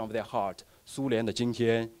bottom of their heart, 苏联的今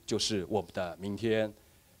天就是我们的明天.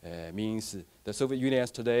 Means the Soviet Union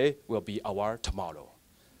today will be our tomorrow.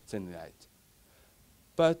 Something like that.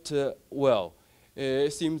 But, well,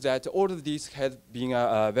 it seems that all of these have been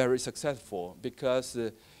very successful because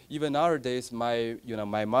even nowadays, my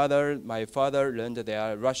mother, my father learned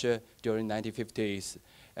their Russia during 1950s,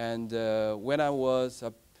 and when I was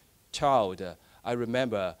a child, I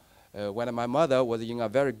remember when my mother was in a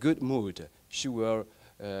very good mood, she will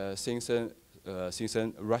sing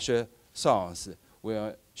some Russia songs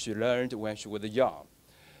where she learned when she was young.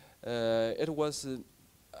 It was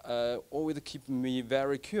always keep me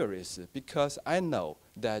very curious because I know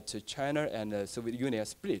that China and the Soviet Union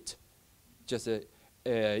split just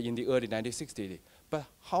in the early 1960s. But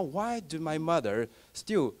why do my mother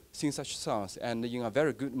still sing such songs and in a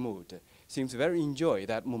very good mood? Seems very enjoy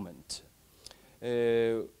that moment.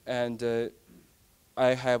 I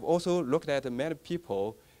have also looked at many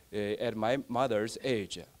people at my mother's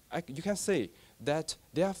age. You can say that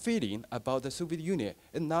their feeling about the Soviet Union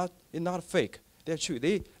is not fake. They're true.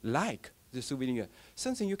 They like the Soviet Union.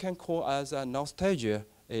 Something you can call as a nostalgia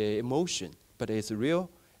emotion, but it's real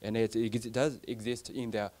and it does exist in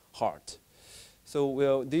their heart. So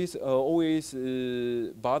well, this always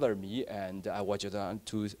bother me, and I want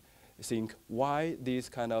to think why these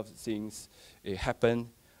kind of things happen.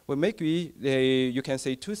 Well, maybe you can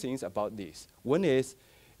say two things about this. One is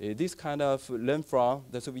this kind of learn from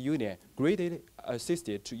the Soviet Union greatly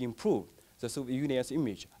assisted to improve the Soviet Union's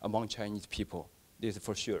image among Chinese people. This is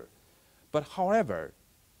for sure. But however,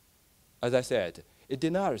 as I said, it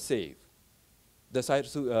did not save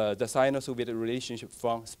the Sino-Soviet relationship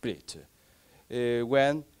from split.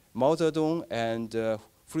 When Mao Zedong and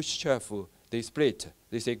Khrushchev, they split,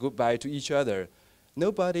 they say goodbye to each other.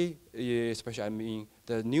 Nobody, especially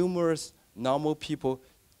the numerous normal people,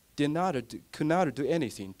 could not do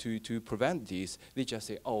anything to prevent this. They just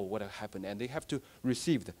say, oh, what happened? And they have to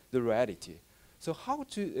receive the reality. So how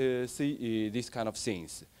to see these kind of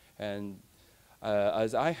things? And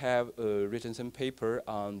as I have written some paper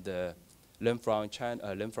on the learn from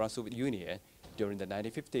Soviet Union during the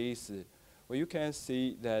 1950s, well, you can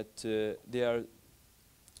see that there are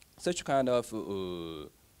such kind of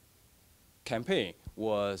campaign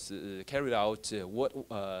was carried out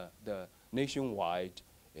the nationwide,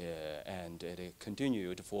 and it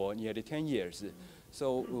continued for nearly 10 years.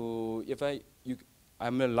 So if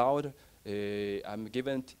I'm allowed, I'm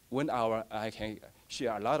given 1 hour, I can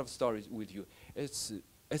share a lot of stories with you.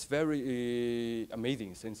 It's very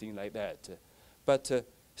amazing, something like that. But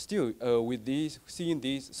still, with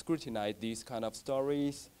scrutinize these kind of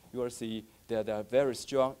stories, you will see that there are very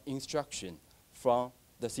strong instruction from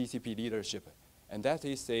the CCP leadership. And that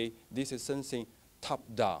is say, this is something top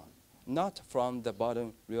down, not from the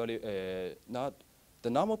bottom, really, the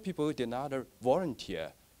normal people did not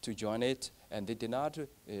volunteer to join it, and they did not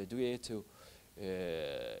do it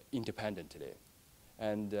independently.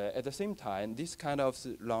 And at the same time, this kind of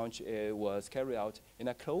launch was carried out in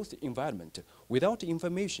a closed environment without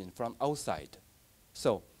information from outside.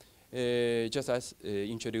 So, just as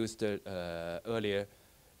introduced earlier,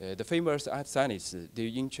 the famous scientists, they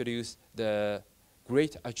introduced the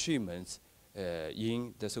great achievements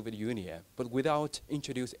in the Soviet Union, but without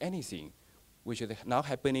introduce anything, which is now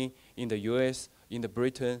happening in the US, in the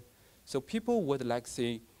Britain. So people would like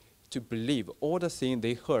say to believe all the things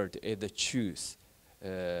they heard is the truth.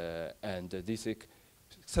 And this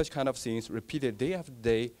such kind of things repeated day after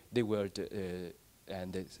day, they were,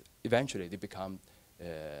 and eventually they become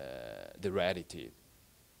the reality.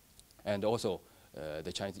 And also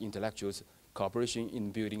the Chinese intellectuals' cooperation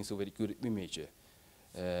in building Soviet good image.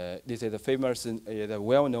 This is the famous, the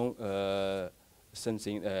well-known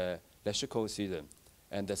something, lexical system,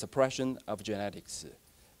 and the suppression of genetics,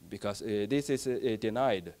 because this is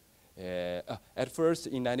denied. At first,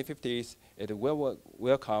 in 1950s, it was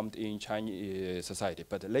welcomed in Chinese society,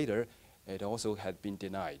 but later, it also had been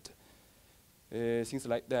denied. Things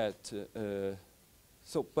like that.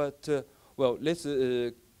 Well, let's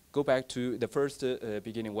go back to the first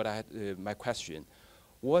beginning, what I had, my question.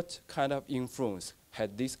 What kind of influence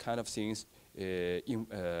had these kind of things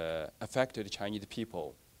affected Chinese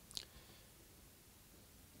people?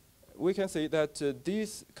 We can say that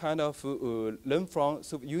this kind of learn from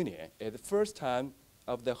Soviet Union is the first time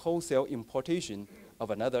of the wholesale importation of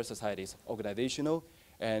another society's organizational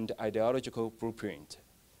and ideological blueprint.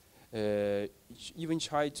 Even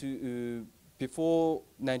tried to, before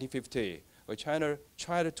 1950, when China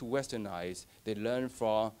tried to westernize, they learned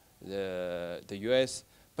from the US,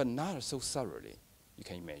 but not so thoroughly, you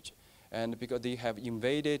can imagine. And because they have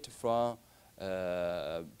invaded from,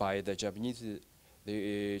 by the Japanese,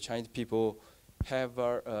 the Chinese people have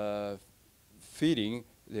a feeling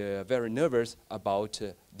very nervous about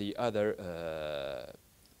the other,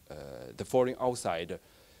 the foreign outsider.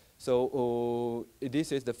 So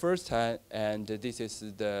this is the first time, and this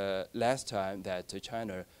is the last time that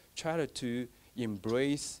China tried to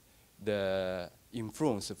embrace the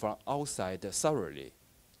influence from outside thoroughly,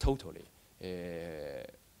 totally,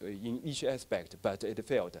 in each aspect, but it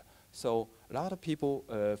failed. So a lot of people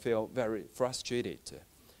feel very frustrated.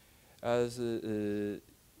 As the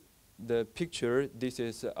picture, this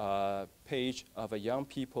is a page of a young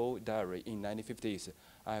people diary in 1950s.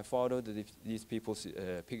 I followed these people's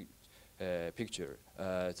picture,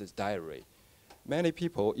 this diary. Many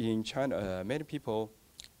people in China, many people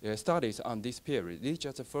studies on this period. They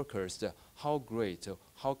just focused how great,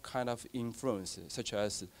 how kind of influence, such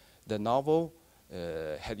as the novel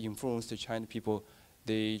had influenced the Chinese people.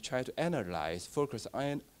 They try to analyze, focus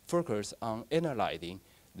on analyzing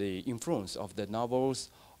the influence of the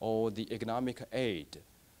novels or the economic aid.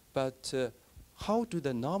 But how do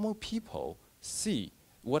the normal people see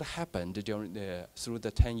what happened during through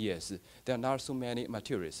the 10 years? There are not so many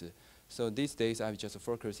materials. So these days I'm just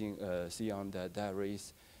focusing see on the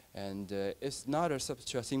diaries, and it's not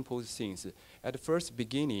such a simple thing. At the first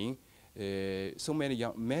beginning, so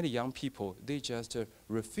many young people, they just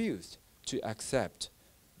refused to accept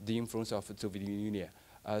the influence of the Soviet Union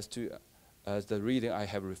as the reading I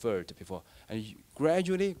have referred to before. And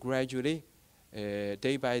gradually,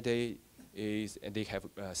 day by day, they have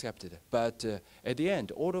accepted. But at the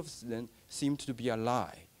end, all of them seem to be a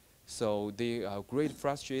lie. So they are greatly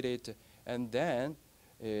frustrated, and then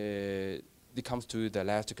it comes to the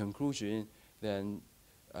last conclusion. Then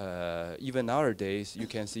even nowadays, you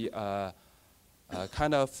can see a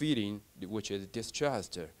kind of feeling which is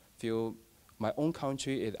distrust. Feel my own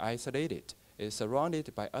country is isolated, is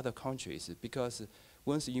surrounded by other countries, because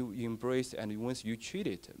once you embrace and once you treat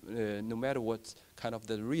it, no matter what kind of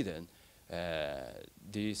the reason,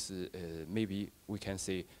 this maybe we can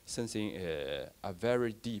say something are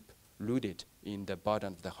very deep rooted in the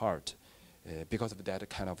bottom of the heart because of that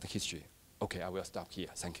kind of the history. Okay, I will stop here.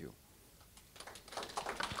 Thank you.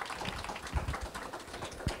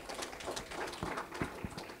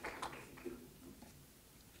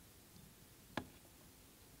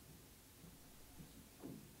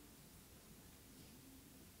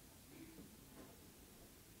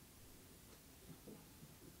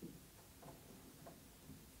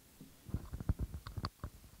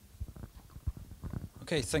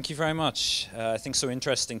 Okay, thank you very much. I think so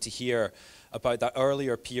interesting to hear about that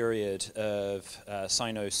earlier period of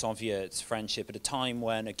Sino-Soviet friendship at a time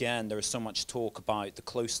when, again, there was so much talk about the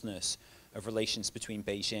closeness of relations between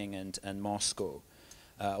Beijing and Moscow.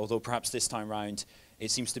 Although perhaps this time round,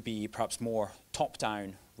 it seems to be perhaps more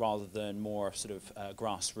top-down rather than more sort of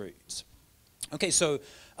grassroots. Okay, so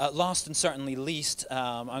last and certainly least,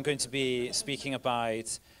 I'm going to be speaking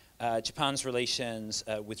about Japan's relations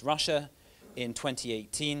with Russia in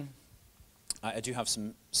 2018. I do have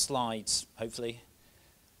some slides, hopefully,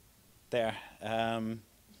 there.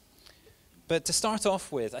 But to start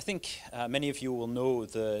off with, I think many of you will know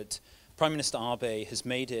that Prime Minister Abe has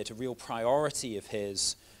made it a real priority of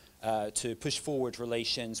his to push forward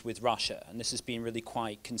relations with Russia, and this has been really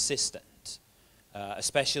quite consistent,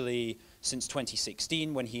 especially since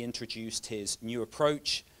 2016 when he introduced his new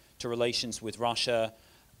approach to relations with Russia,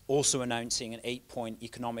 also announcing an 8-point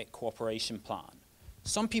economic cooperation plan.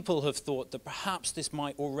 Some people have thought that perhaps this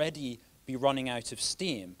might already be running out of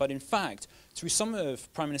steam, but in fact, through some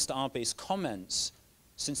of Prime Minister Abe's comments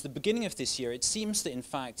since the beginning of this year, it seems that in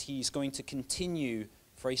fact he's going to continue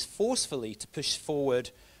very forcefully to push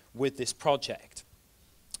forward with this project.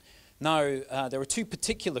 Now, there are two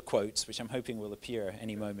particular quotes, which I'm hoping will appear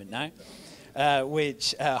any moment now,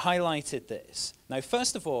 which highlighted this. Now,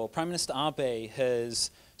 first of all, Prime Minister Abe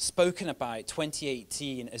has spoken about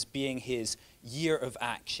 2018 as being his year of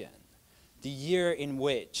action, the year in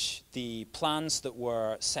which the plans that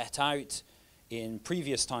were set out in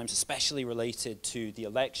previous times, especially related to the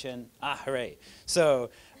election, hooray, so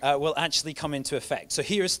will actually come into effect. So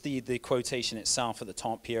here's the quotation itself at the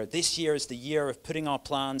top here. This year is the year of putting our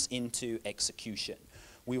plans into execution.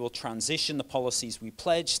 We will transition the policies we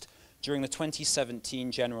pledged during the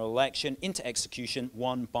 2017 general election into execution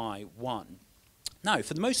one by one. Now,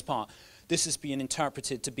 for the most part, this has been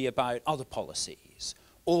interpreted to be about other policies,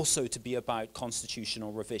 also to be about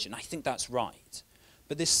constitutional revision. I think that's right.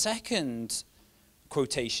 But this second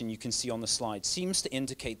quotation you can see on the slide seems to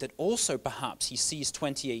indicate that also perhaps he sees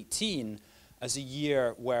 2018 as a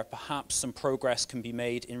year where perhaps some progress can be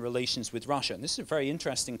made in relations with Russia. And this is a very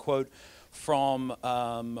interesting quote from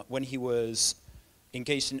when he was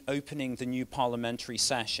engaged in opening the new parliamentary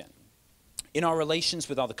session. In our relations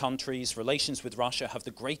with other countries, relations with Russia have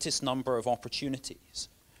the greatest number of opportunities.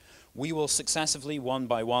 we will successively, one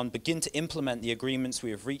by one, begin to implement the agreements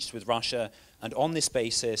we have reached with Russia, and on this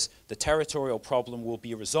basis, the territorial problem will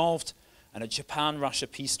be resolved, and a Japan-Russia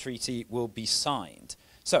peace treaty will be signed.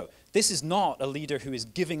 So, this is not a leader who is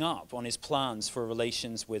giving up on his plans for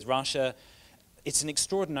relations with Russia. It's an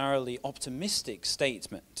extraordinarily optimistic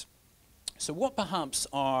statement. So what perhaps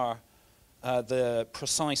are the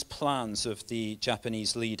precise plans of the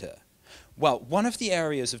Japanese leader? Well, one of the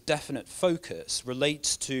areas of definite focus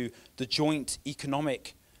relates to the joint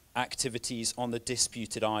economic activities on the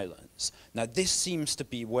disputed islands. Now, this seems to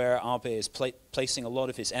be where Abe is placing a lot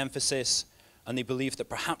of his emphasis, and they believe that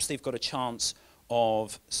perhaps they've got a chance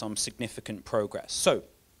of some significant progress. So,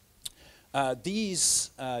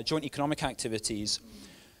 these joint economic activities,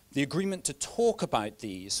 the agreement to talk about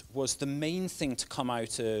these was the main thing to come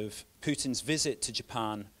out of Putin's visit to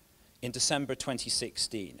Japan in December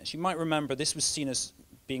 2016. As you might remember, this was seen as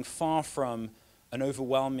being far from an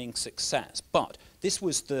overwhelming success, but this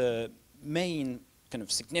was the main kind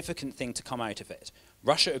of significant thing to come out of it.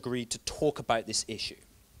 Russia agreed to talk about this issue.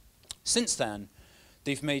 Since then,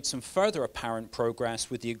 they've made some further apparent progress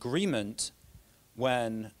with the agreement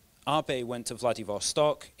when Abe went to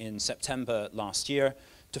Vladivostok in September last year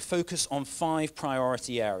to focus on 5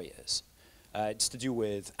 priority areas. It's to do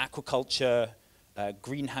with aquaculture,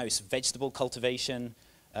 greenhouse vegetable cultivation,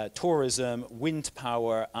 tourism, wind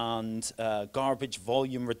power, and garbage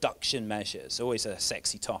volume reduction measures. Always a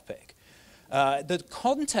sexy topic. The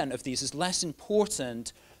content of these is less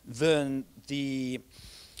important than the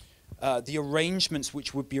arrangements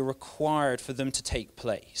which would be required for them to take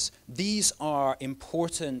place. These are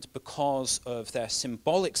important because of their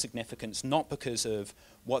symbolic significance, not because of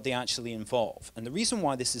what they actually involve. And the reason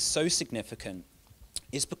why this is so significant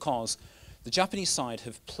is because the Japanese side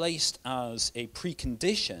have placed as a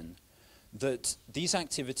precondition that these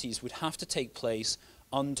activities would have to take place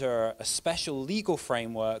under a special legal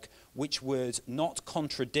framework which would not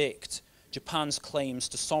contradict Japan's claims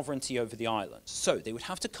to sovereignty over the islands. So they would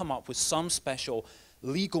have to come up with some special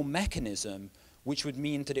legal mechanism which would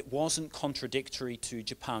mean that it wasn't contradictory to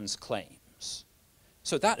Japan's claims.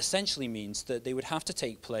 So that essentially means that they would have to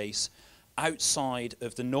take place outside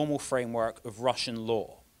of the normal framework of Russian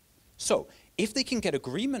law. So if they can get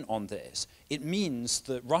agreement on this, it means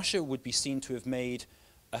that Russia would be seen to have made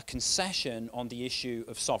a concession on the issue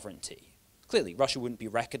of sovereignty. Clearly, Russia wouldn't be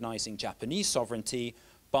recognizing Japanese sovereignty,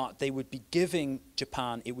 but they would be giving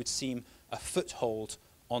Japan, it would seem, a foothold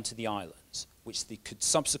onto the islands, which they could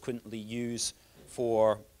subsequently use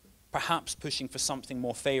for perhaps pushing for something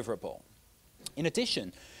more favorable. In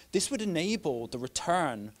addition, this would enable the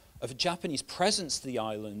return of a Japanese presence to the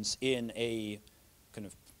islands in a kind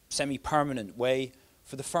of semi-permanent way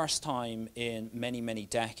for the first time in many, many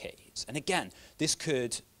decades. And again, this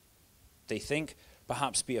could, they think,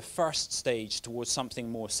 perhaps be a first stage towards something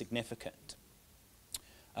more significant.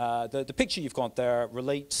 The picture you've got there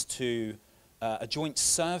relates to a joint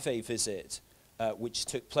survey visit which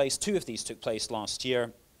took place, 2 of these took place last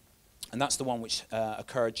year, and that's the one which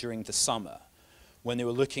occurred during the summer, when they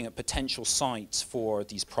were looking at potential sites for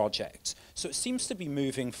these projects. So it seems to be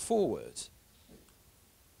moving forward.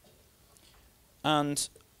 And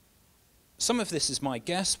some of this is my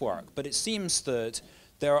guesswork, but it seems that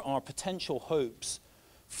there are potential hopes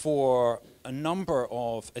for a number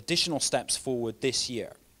of additional steps forward this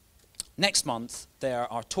year. Next month,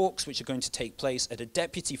 there are talks which are going to take place at a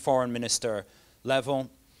deputy foreign minister level,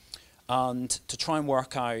 and to try and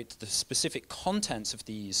work out the specific contents of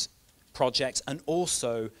these projects and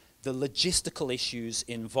also the logistical issues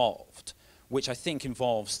involved, which I think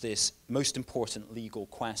involves this most important legal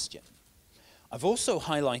question. I've also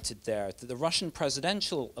highlighted there that the Russian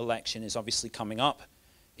presidential election is obviously coming up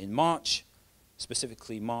in March,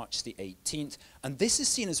 specifically March the 18th, and this is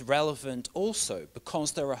seen as relevant also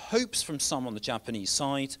because there are hopes from some on the Japanese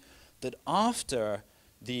side that after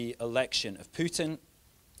the election of Putin,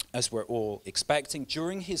 as we're all expecting,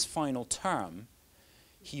 during his final term,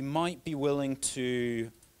 he might be willing to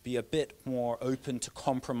be a bit more open to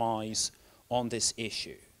compromise on this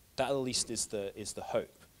issue. That at least is the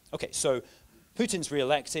hope. Okay, so Putin's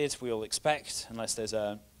re-elected, we'll expect, unless there's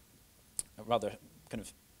a rather kind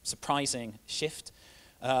of surprising shift.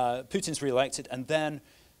 Putin's re-elected, and then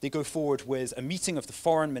they go forward with a meeting of the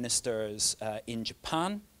foreign ministers in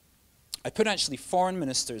Japan. I put actually foreign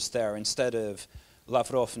ministers there instead of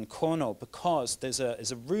Lavrov and Kono because there's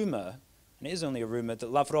a rumor, and it is only a rumor,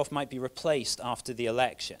 that Lavrov might be replaced after the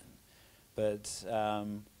election. But I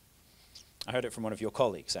heard it from one of your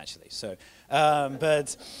colleagues, actually. So,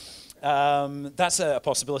 that's a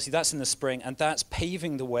possibility. That's in the spring, and that's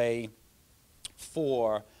paving the way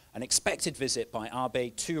for an expected visit by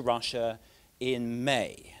Abe to Russia in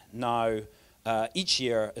May. Now, each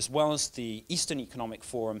year, as well as the Eastern Economic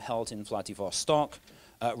Forum held in Vladivostok,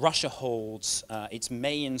 Russia holds its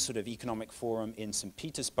main sort of economic forum in St.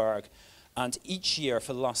 Petersburg. And each year,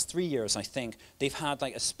 for the last 3 years, I think, they've had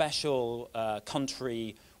like a special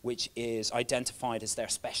country which is identified as their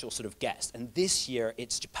special sort of guest. And this year,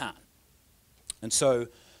 it's Japan. And so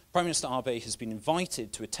Prime Minister Abe has been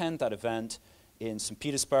invited to attend that event in St.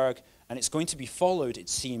 Petersburg, and it's going to be followed, it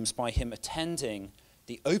seems, by him attending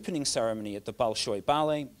the opening ceremony at the Bolshoi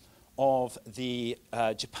Ballet of the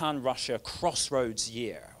Japan-Russia Crossroads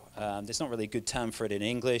Year. There's not really a good term for it in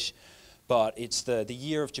English, but it's the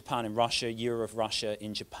year of Japan in Russia, year of Russia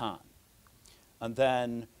in Japan. And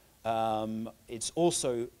then it's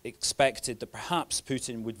also expected that perhaps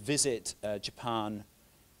Putin would visit Japan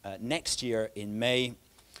next year in May.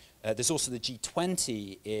 There's also the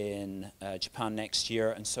G20 in Japan next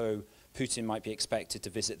year, and so Putin might be expected to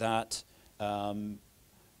visit that.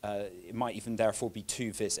 It might even therefore be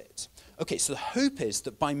 2 visits. Okay, so the hope is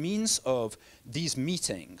that by means of these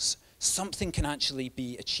meetings, something can actually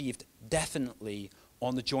be achieved definitely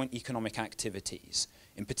on the joint economic activities.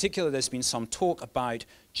 In particular, there's been some talk about,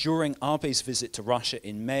 during Abe's visit to Russia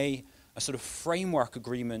in May, a sort of framework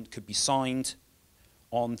agreement could be signed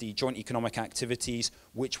on the joint economic activities,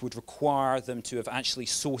 which would require them to have actually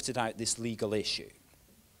sorted out this legal issue.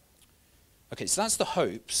 Okay, so that's the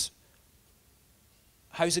hopes.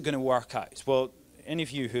 How's it going to work out? Well, any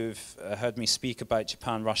of you who've heard me speak about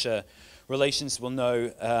Japan-Russia relations will know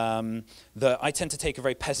that I tend to take a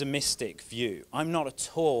very pessimistic view. I'm not at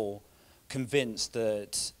all convinced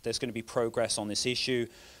that there's going to be progress on this issue.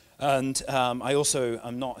 And I also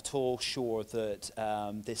am not at all sure that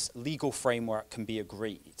this legal framework can be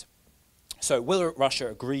agreed. So will Russia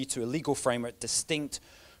agree to a legal framework distinct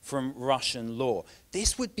from Russian law?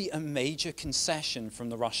 This would be a major concession from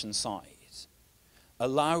the Russian side,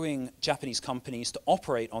 allowing Japanese companies to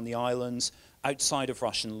operate on the islands outside of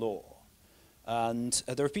Russian law. And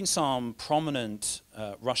there have been some prominent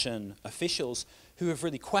Russian officials who have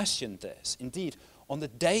really questioned this. Indeed, on the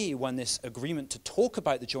day when this agreement to talk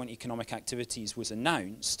about the joint economic activities was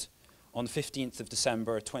announced, on the 15th of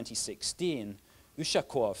December 2016,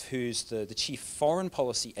 Ushakov, who's the chief foreign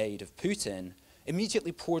policy aide of Putin,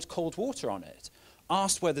 immediately poured cold water on it,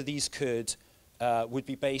 asked whether these would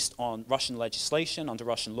be based on Russian legislation, under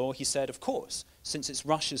Russian law. He said, of course, since it's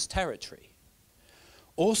Russia's territory.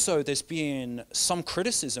 Also, there's been some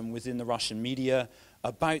criticism within the Russian media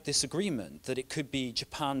about this agreement, that it could be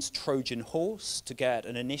Japan's Trojan horse to get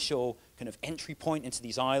an initial kind of entry point into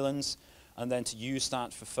these islands and then to use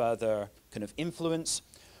that for further kind of influence.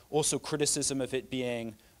 Also criticism of it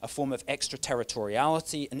being a form of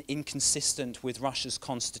extraterritoriality and inconsistent with Russia's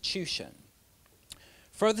constitution.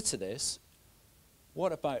 Further to this,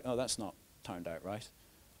 what about, oh, that's not turned out right.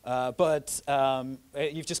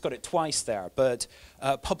 You've just got it twice there, but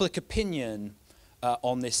public opinion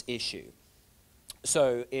on this issue.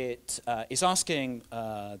 So it is asking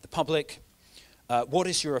the public, what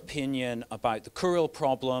is your opinion about the Kuril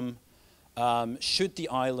problem? Should the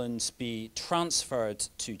islands be transferred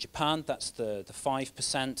to Japan? That's the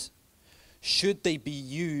 5%. Should they be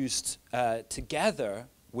used together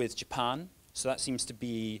with Japan? So that seems to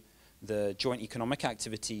be the joint economic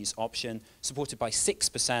activities option, supported by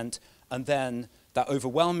 6%, and then that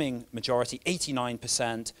overwhelming majority,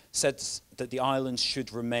 89%, said that the islands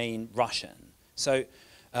should remain Russian. So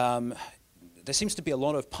there seems to be a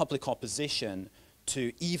lot of public opposition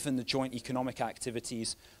to even the joint economic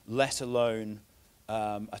activities, let alone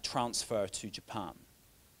a transfer to Japan.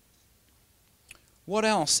 What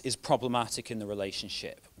else is problematic in the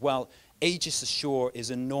relationship? Well, Aegis Ashore is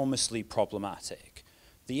enormously problematic.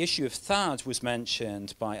 The issue of THAAD was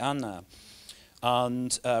mentioned by Anna,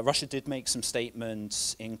 and Russia did make some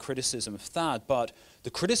statements in criticism of THAAD, but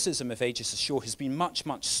the criticism of Aegis Ashore has been much,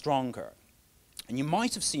 much stronger. And you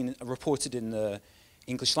might have seen reported in the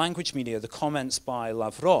English language media the comments by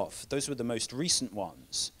Lavrov. Those were the most recent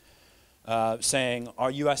ones, saying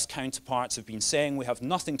our US counterparts have been saying we have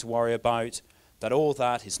nothing to worry about, that all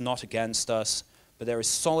that is not against us, but there is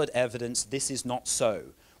solid evidence this is not so.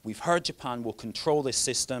 We've heard Japan will control this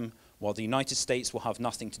system, while the United States will have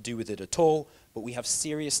nothing to do with it at all, but we have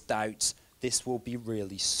serious doubts this will be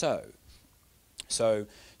really so. So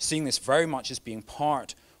seeing this very much as being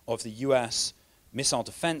part of the US missile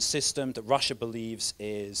defense system that Russia believes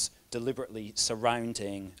is deliberately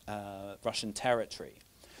surrounding Russian territory.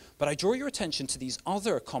 But I draw your attention to these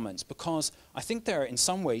other comments because I think they're in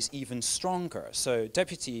some ways even stronger. So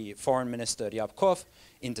Deputy Foreign Minister Ryabkov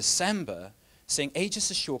in December saying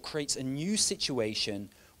Aegis Ashore creates a new situation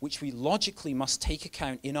which we logically must take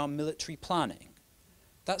account in our military planning.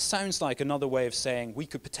 That sounds like another way of saying we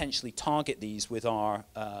could potentially target these with our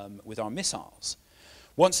missiles.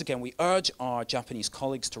 Once again, we urge our Japanese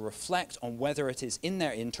colleagues to reflect on whether it is in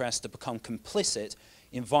their interest to become complicit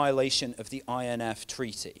in violation of the INF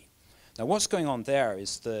Treaty. Now, what's going on there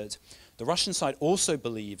is that the Russian side also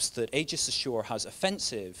believes that Aegis Ashore has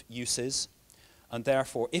offensive uses, and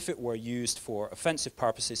therefore, if it were used for offensive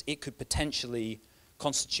purposes, it could potentially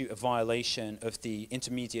constitute a violation of the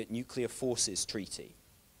Intermediate Nuclear Forces Treaty.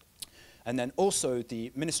 And then also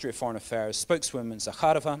the Ministry of Foreign Affairs spokeswoman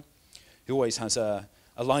Zakharova, who always has a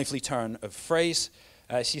lively turn of phrase,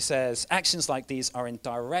 she says, actions like these are in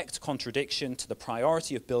direct contradiction to the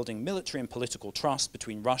priority of building military and political trust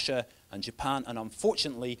between Russia and Japan, and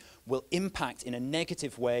unfortunately will impact in a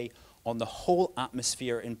negative way on the whole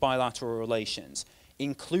atmosphere in bilateral relations,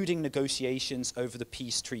 including negotiations over the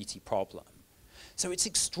peace treaty problem. So it's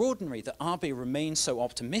extraordinary that Abe remains so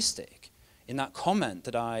optimistic in that comment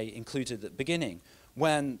that I included at the beginning,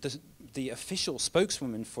 when the official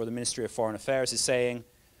spokeswoman for the Ministry of Foreign Affairs is saying,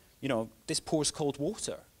 you know, this pours cold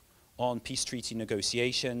water on peace treaty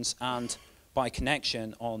negotiations and, by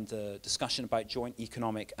connection, on the discussion about joint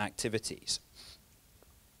economic activities.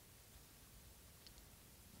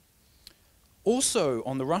 Also,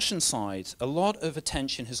 on the Russian side, a lot of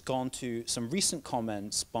attention has gone to some recent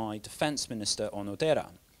comments by Defense Minister Onodera.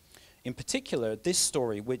 In particular, this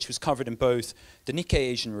story, which was covered in both the Nikkei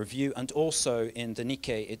Asian Review and also in the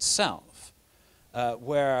Nikkei itself,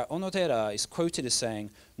 where Onodera is quoted as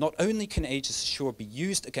saying, not only can Aegis Ashore be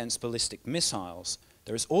used against ballistic missiles,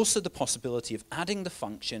 there is also the possibility of adding the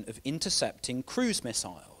function of intercepting cruise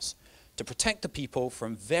missiles. To protect the people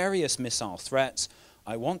from various missile threats,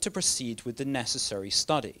 I want to proceed with the necessary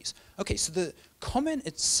studies. Okay, so the comment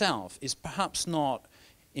itself is perhaps not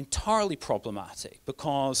entirely problematic,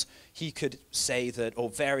 because he could say that, oh,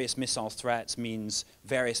 various missile threats means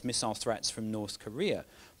various missile threats from North Korea.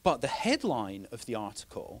 But the headline of the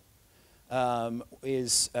article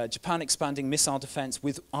is Japan expanding missile defense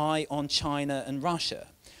with eye on China and Russia.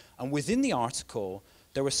 And within the article,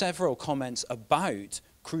 there were several comments about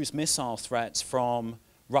cruise missile threats from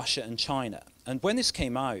Russia and China. And when this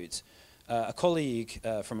came out, a colleague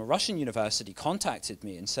from a Russian university contacted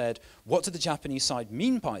me and said, what do the Japanese side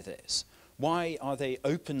mean by this? Why are they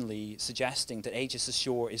openly suggesting that Aegis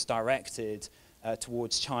Ashore is directed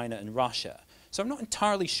towards China and Russia? So I'm not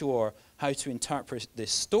entirely sure how to interpret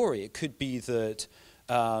this story. It could be that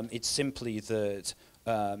it's simply that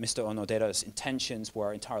Mr. Onodera's intentions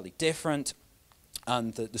were entirely different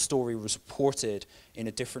and that the story was reported in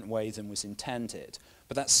a different way than was intended.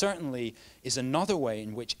 But that certainly is another way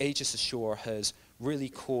in which Aegis Ashore has really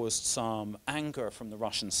caused some anger from the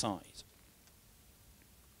Russian side.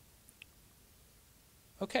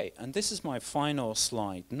 Okay, and this is my final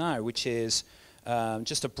slide now, which is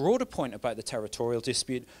just a broader point about the territorial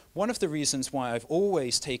dispute. One of the reasons why I've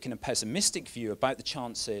always taken a pessimistic view about the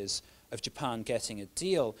chances of Japan getting a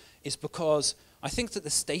deal is because I think that the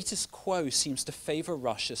status quo seems to favor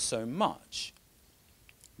Russia so much.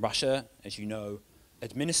 Russia, as you know,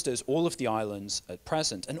 administers all of the islands at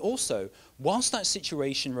present. And also, whilst that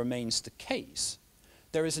situation remains the case,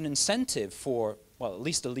 there is an incentive for, well, at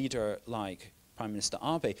least a leader like Prime Minister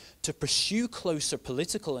Abe, to pursue closer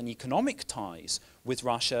political and economic ties with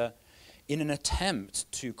Russia in an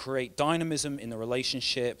attempt to create dynamism in the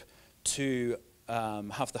relationship, to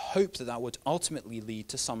have the hope that that would ultimately lead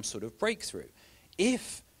to some sort of breakthrough.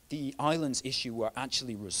 If the islands issue were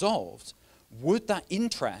actually resolved, would that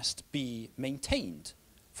interest be maintained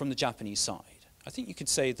from the Japanese side? I think you could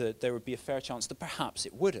say that there would be a fair chance that perhaps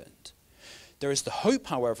it wouldn't. There is the hope,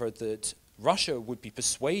 however, that Russia would be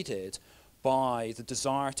persuaded by the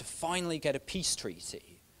desire to finally get a peace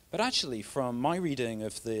treaty. But actually, from my reading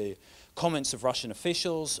of the comments of Russian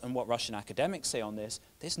officials and what Russian academics say on this,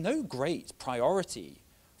 there's no great priority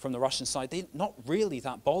from the Russian side. They're not really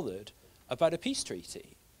that bothered about a peace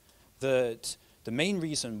treaty. That the main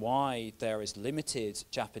reason why there is limited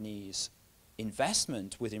Japanese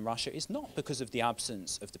investment within Russia is not because of the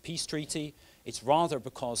absence of the peace treaty, it's rather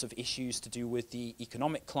because of issues to do with the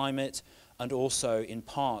economic climate and also, in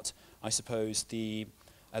part, I suppose, the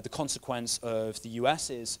consequence of the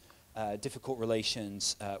US's difficult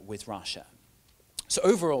relations with Russia. So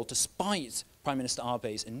overall, despite Prime Minister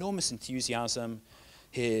Abe's enormous enthusiasm,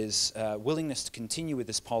 his willingness to continue with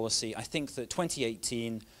this policy, I think that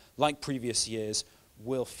 2018, like previous years,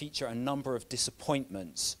 will feature a number of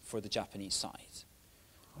disappointments for the Japanese side.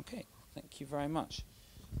 Okay, thank you very much.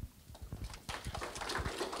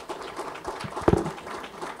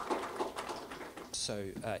 So,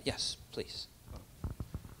 yes, please.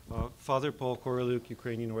 Father Paul Koroluk,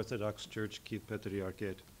 Ukrainian Orthodox Church, Kiev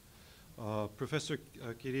Patriarchate. Professor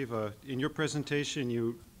Kireeva, in your presentation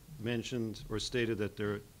you mentioned or stated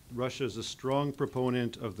that Russia is a strong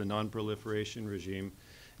proponent of the non-proliferation regime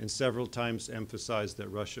and several times emphasized that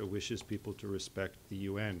Russia wishes people to respect the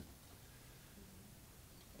UN.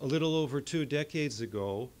 A little over 2 decades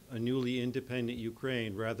ago, a newly independent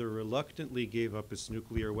Ukraine rather reluctantly gave up its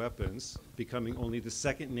nuclear weapons, becoming only the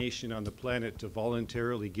second nation on the planet to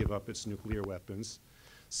voluntarily give up its nuclear weapons,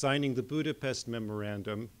 signing the Budapest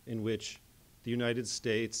Memorandum in which the United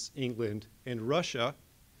States, England, and Russia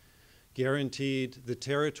guaranteed the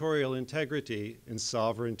territorial integrity and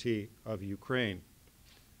sovereignty of Ukraine.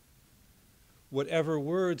 Whatever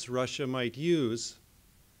words Russia might use,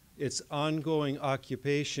 its ongoing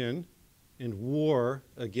occupation and war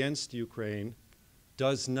against Ukraine,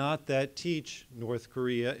 does not that teach North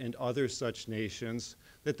Korea and other such nations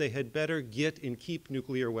that they had better get and keep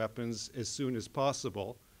nuclear weapons as soon as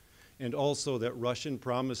possible, and also that Russian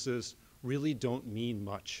promises really don't mean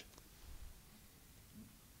much?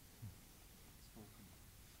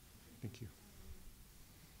 Thank you.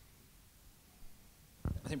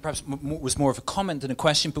 I think perhaps was more of a comment than a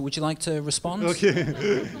question, but would you like to respond? Okay.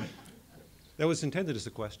 That was intended as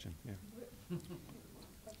a question, yeah.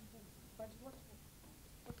 But what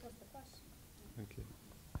was the question? Okay.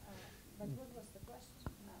 But what was the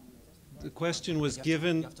question? The question was You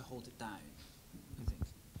given... have to hold it down, I think.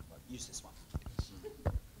 Use this one.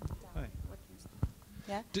 Hi.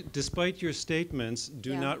 Yeah? Despite your statements,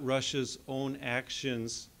 do Yeah. not Russia's own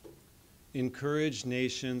actions encourage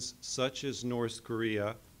nations such as North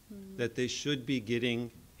Korea that they should be getting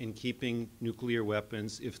and keeping nuclear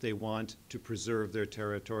weapons if they want to preserve their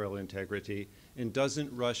territorial integrity? And doesn't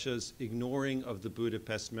Russia's ignoring of the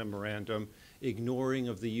Budapest Memorandum, ignoring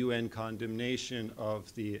of the UN condemnation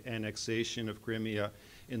of the annexation of Crimea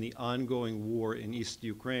and the ongoing war in East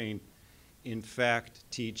Ukraine, in fact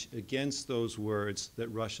teach against those words that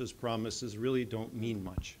Russia's promises really don't mean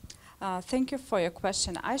much? Thank you for your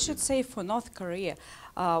question. I should say for North Korea,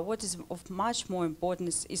 what is of much more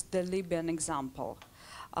importance is the Libyan example.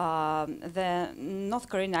 The North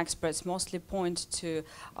Korean experts mostly point to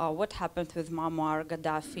what happened with Muammar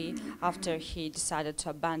Gaddafi after he decided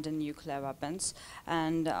to abandon nuclear weapons,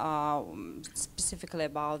 and specifically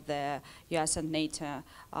about the US and NATO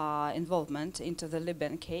involvement into the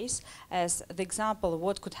Libyan case as the example of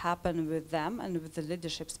what could happen with them and with the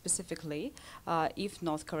leadership specifically if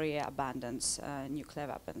North Korea abandons nuclear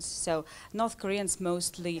weapons. So North Koreans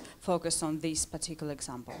mostly focus on this particular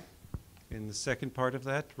example. In the second part of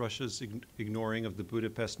that, Russia's ignoring of the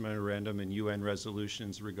Budapest Memorandum and UN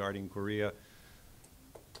resolutions regarding Korea.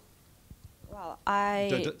 Well,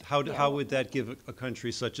 How would that give a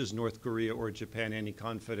country such as North Korea or Japan any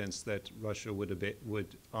confidence that Russia would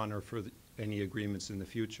honor any agreements in the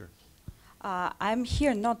future? I'm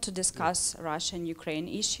here not to discuss Russia and Ukraine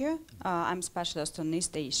issue. I'm a specialist on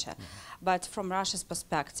East Asia. But from Russia's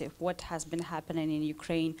perspective, what has been happening in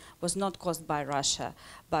Ukraine was not caused by Russia,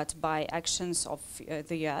 but by actions of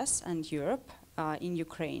the US and Europe in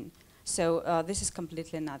Ukraine. So this is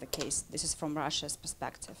completely another case. This is from Russia's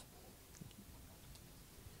perspective.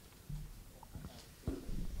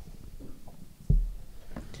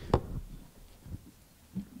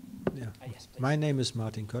 Yeah. My name is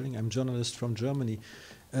Martin Kölling. I'm a journalist from Germany,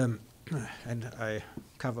 and I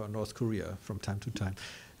cover North Korea from time to time.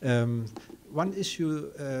 One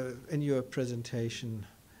issue in your presentation,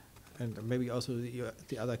 and maybe also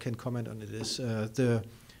the other can comment on it, is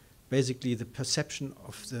basically the perception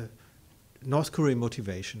of the North Korean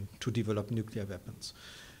motivation to develop nuclear weapons.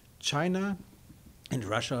 China and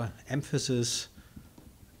Russia emphasize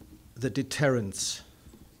the deterrence,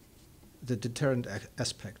 the deterrent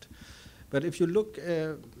aspect. But if you look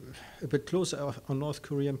a bit closer on North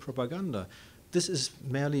Korean propaganda, this is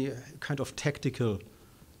merely a kind of tactical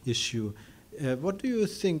issue. What do you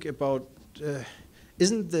think about,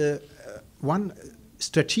 isn't the one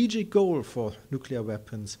strategic goal for nuclear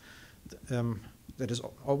weapons that is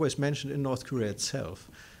always mentioned in North Korea itself,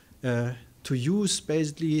 to use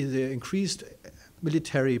basically the increased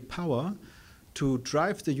military power to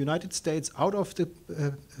drive the United States out of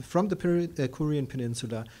from the Korean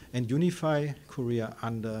Peninsula and unify Korea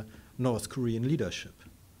under North Korean leadership?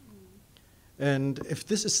 And if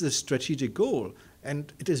this is the strategic goal,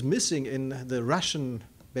 and it is missing in the Russian,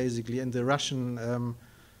 basically, in the Russian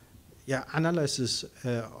analysis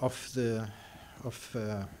of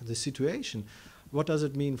the situation, what does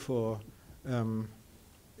it mean for?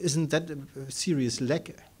 Isn't that a serious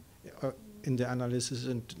lack in the analysis?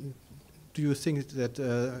 And do you think that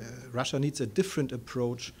Russia needs a different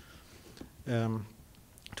approach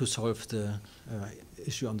to solve the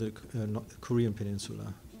issue on the Korean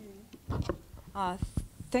Peninsula?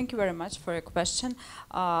 Thank you very much for your question.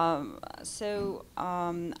 I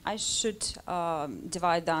should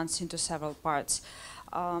divide the answer into several parts.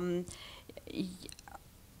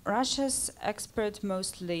 Russia's experts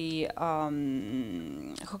mostly,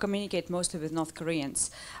 who communicate mostly with North Koreans,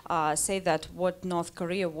 say that what North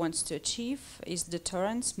Korea wants to achieve is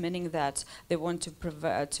deterrence, meaning that they want to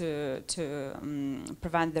prevent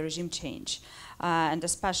the regime change. And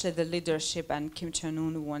especially the leadership and Kim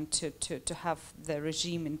Jong-un want to have the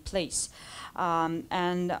regime in place.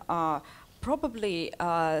 Probably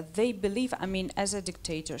they believe, I mean, as a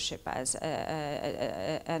dictatorship, as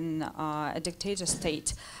a dictator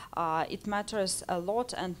state, it matters a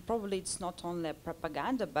lot, and probably it's not only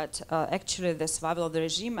propaganda, but actually the survival of the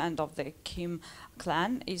regime and of the Kim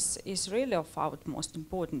clan is really of utmost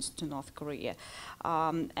importance to North Korea.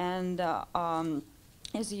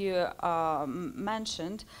 As you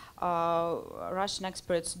mentioned, Russian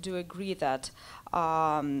experts do agree that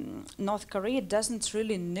North Korea doesn't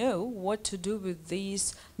really know what to do with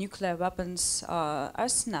these nuclear weapons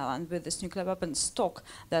arsenal and with this nuclear weapons stock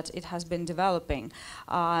that it has been developing.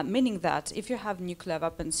 Meaning that if you have nuclear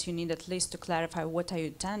weapons, you need at least to clarify what are your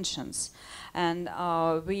intentions. And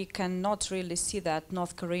we cannot really see that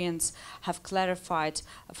North Koreans have clarified,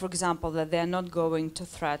 for example, that they are not going to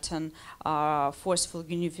threaten forceful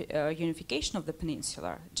unification of the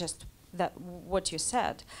peninsula, just that what you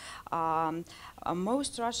said.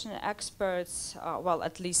 Most Russian experts, well,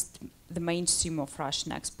 at least the mainstream of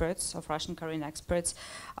Russian experts, of Russian Korean experts,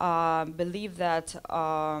 believe that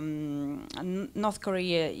North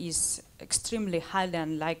Korea is extremely highly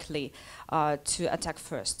unlikely to attack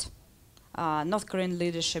first. North Korean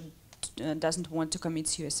leadership doesn't want to commit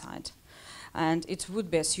suicide. And it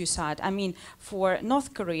would be a suicide. I mean, for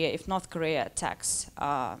North Korea, if North Korea attacks,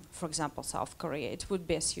 for example, South Korea, it would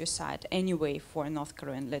be a suicide anyway for North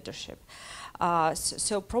Korean leadership.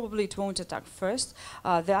 So probably it won't attack first.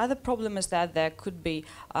 The other problem is that there could be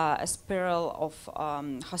a spiral of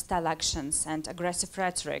hostile actions and aggressive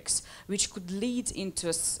rhetorics, which could lead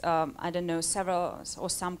into, I don't know, several or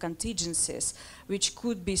some contingencies, which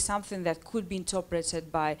could be something that could be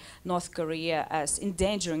interpreted by North Korea as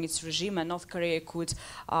endangering its regime, and North Korea could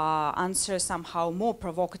answer somehow more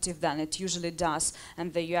provocative than it usually does,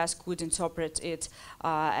 and the US could interpret it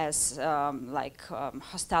as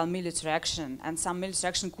hostile military action, and some military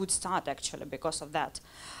action could start actually because of that.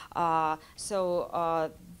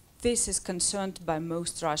 This is concerned by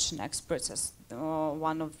most Russian experts as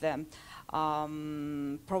one of the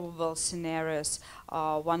probable scenarios,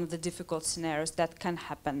 one of the difficult scenarios that can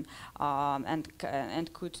happen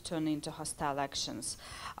and could turn into hostile actions.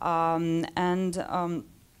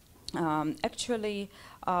 Actually,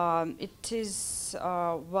 it is,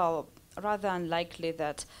 well, rather unlikely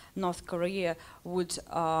that North Korea would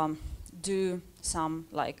do some,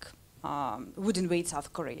 would invade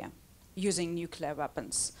South Korea using nuclear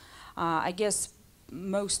weapons. I guess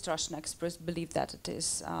most Russian experts believe that it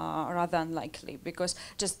is rather unlikely, because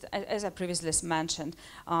just as I previously mentioned,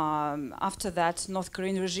 after that North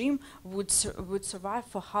Korean regime would survive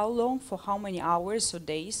for how long, for how many hours or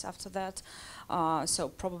days after that. So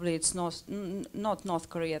probably it's not North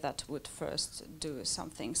Korea that would first do some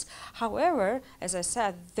things. However, as I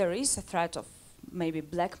said, there is a threat of maybe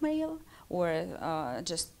blackmail or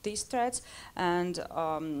just these threats, and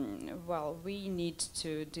well, we need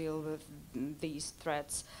to deal with these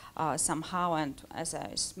threats somehow, and as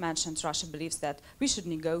I mentioned, Russia believes that we should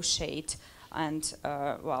negotiate and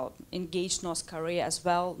well, engage North Korea as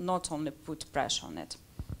well, not only put pressure on it.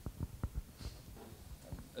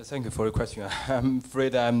 Thank you for your question. I'm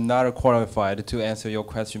afraid I'm not qualified to answer your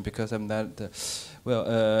question because I'm not,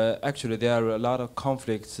 well, actually there are a lot of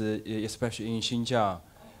conflicts, especially in Xinjiang,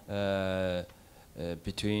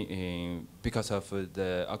 because of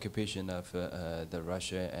the occupation of the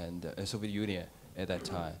Russia and Soviet Union at that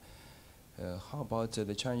time. How about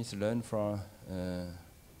the Chinese learn from?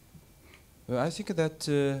 Well, I think that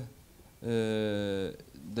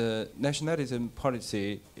the nationalism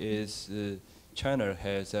policy is China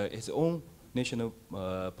has its own national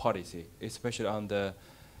policy, especially on the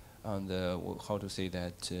how to say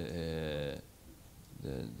that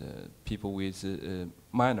the people with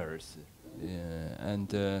minors,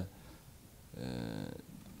 and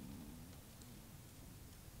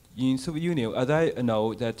in Soviet Union, as I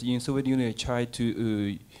know that in Soviet Union tried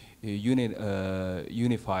to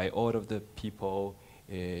unify all of the people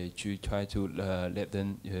to try to let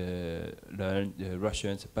them learn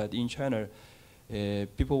Russians, but in China,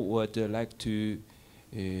 people would like to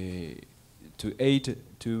to aid,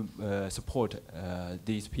 to support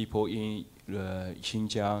these people in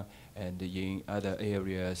Xinjiang and in other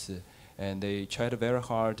areas, and they tried very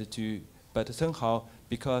hard to. But somehow,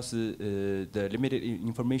 because the limited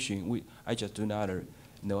information, I just do not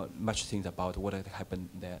know much things about what had happened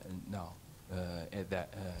there now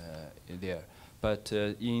there. But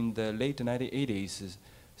in the late 1980s,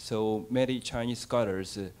 so many Chinese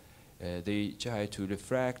scholars, they try to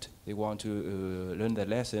reflect. They want to learn the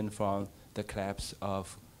lesson from the collapse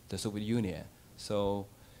of the Soviet Union. So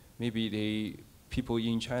maybe the people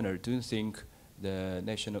in China don't think the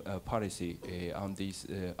national policy on this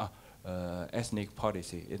ethnic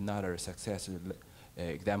policy is not a successful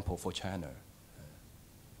example for China.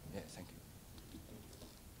 Yeah, thank you.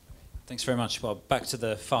 Thanks very much, Bob. Back to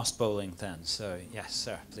the fast bowling then. So, yes,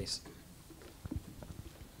 sir, please.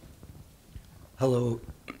 Hello.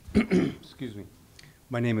 Excuse me.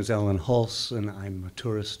 My name is Alan Hulse, and I'm a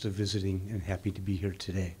tourist visiting and happy to be here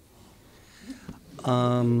today.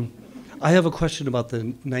 I have a question about the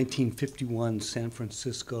 1951 San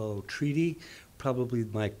Francisco Treaty. Probably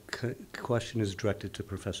my question is directed to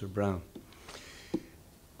Professor Brown.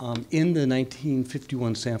 In the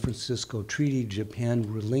 1951 San Francisco Treaty, Japan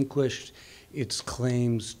relinquished its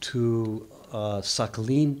claims to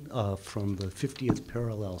Sakhalin from the 50th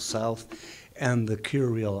parallel south and the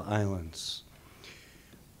Kireeva Islands.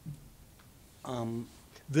 And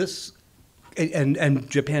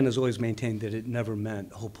Japan has always maintained that it never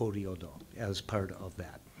meant Hopodiodo as part of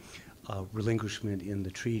that relinquishment in the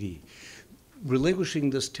treaty. Relinquishing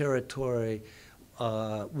this territory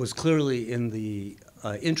was clearly in the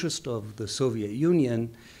interest of the Soviet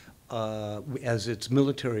Union, as its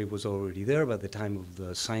military was already there by the time of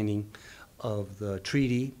the signing of the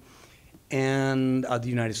treaty, and the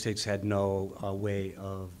United States had no way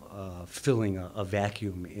of filling a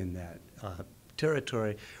vacuum in that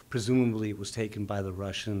territory. Presumably it was taken by the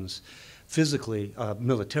Russians physically,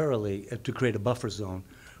 militarily, to create a buffer zone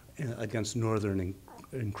against northern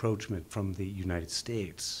encroachment from the United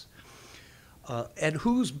States. At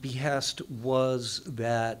whose behest was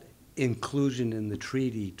that inclusion in the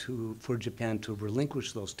treaty for Japan to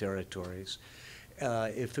relinquish those territories,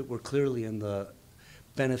 if it were clearly in the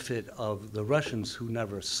benefit of the Russians, who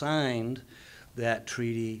never signed that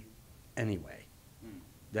treaty anyway?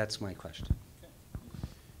 That's my question.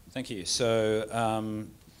 Thank you. So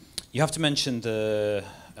you have to mention the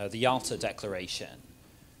Yalta Declaration,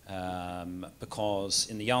 because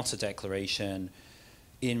in the Yalta Declaration,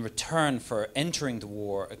 in return for entering the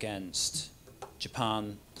war against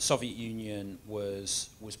Japan, the Soviet Union was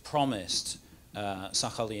promised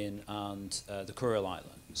Sakhalin and the Kuril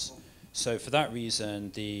Islands. So for that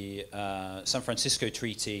reason, the San Francisco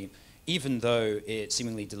Treaty, even though it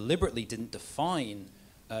seemingly deliberately didn't define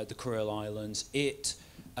the Kuril Islands, it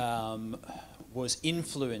was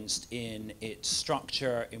influenced in its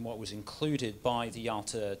structure, in what was included by the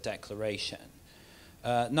Yalta Declaration.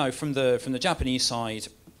 Now, from the Japanese side,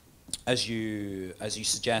 as you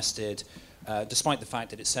suggested, despite the fact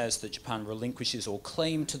that it says that Japan relinquishes all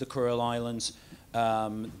claim to the Kuril Islands,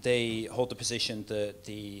 they hold the position that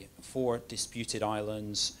the 4 disputed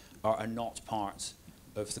islands are not part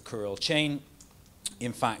of the Kuril chain.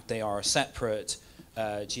 In fact, they are a separate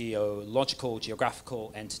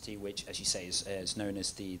geographical entity, which, as you say, is known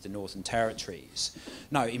as the Northern Territories.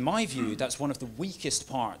 Now, in my view, that's one of the weakest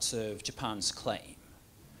parts of Japan's claim,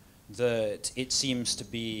 that it seems to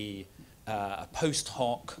be a post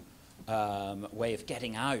hoc way of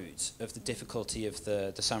getting out of the difficulty of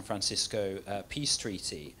the San Francisco peace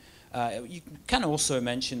treaty. You can also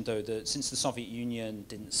mention, though, that since the Soviet Union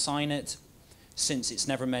didn't sign it, since it's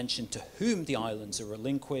never mentioned to whom the islands are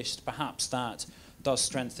relinquished, perhaps that does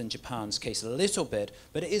strengthen Japan's case a little bit,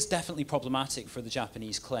 but it is definitely problematic for the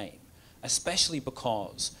Japanese claim, especially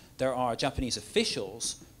because there are Japanese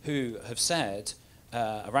officials who have said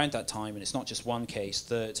around that time, and it's not just one case,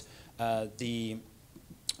 that the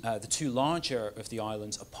 2 larger of the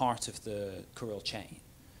islands are part of the Kuril chain.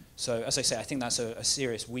 So, as I say, I think that's a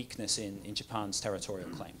serious weakness in Japan's territorial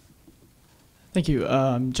claim. Thank you.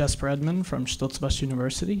 I'm Jasper Edman from Stottsbus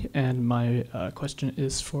University, and my question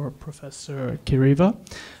is for Professor Kireeva.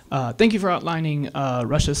 Thank you for outlining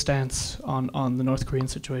Russia's stance on the North Korean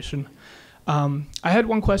situation. I had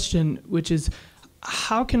one question, which is,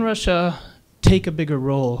 how can Russia take a bigger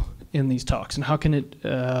role in these talks, and how can it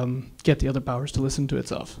get the other powers to listen to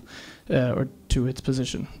itself or to its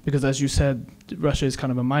position? Because, as you said, Russia is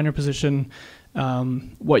kind of a minor position.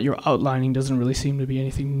 What you're outlining doesn't really seem to be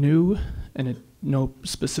anything new, and no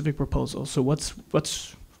specific proposal. So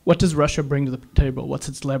what does Russia bring to the table? What's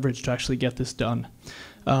its leverage to actually get this done?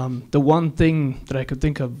 The one thing that I could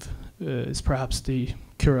think of is perhaps the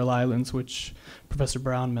Kuril Islands, which Professor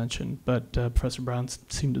Brown mentioned, but Professor Brown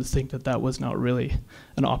seemed to think that that was not really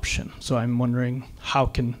an option. So I'm wondering, how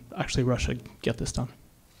can actually Russia get this done?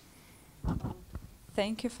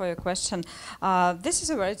 Thank you for your question. This is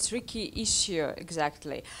a very tricky issue,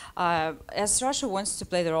 exactly. As Russia wants to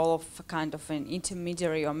play the role of kind of an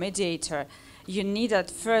intermediary or mediator, you need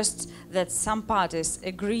at first that some parties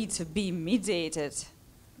agree to be mediated.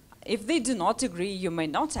 If they do not agree, you may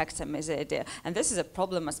not act as a mediator, and this is a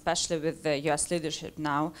problem, especially with the U.S. leadership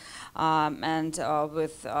now, and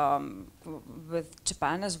with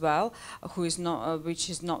Japan as well,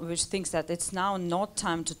 which thinks that it's now not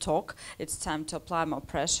time to talk; it's time to apply more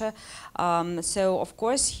pressure. So, of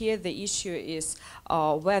course, here the issue is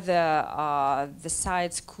whether the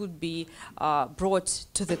sides could be brought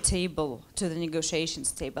to the table, to the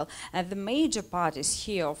negotiations table, and the major parties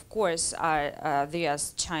here, of course, are the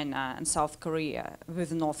U.S., China, and South Korea,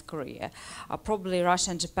 with North Korea. Probably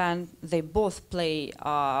Russia and Japan, they both play,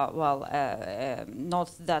 not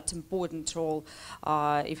that important role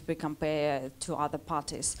if we compare to other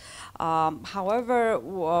parties. However,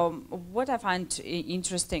 what I find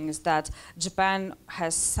interesting is that Japan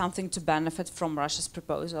has something to benefit from Russia's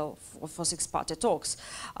proposal for six-party talks.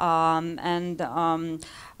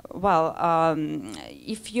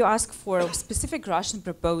 If you ask for specific Russian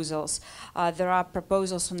proposals, there are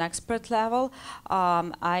proposals on expert level.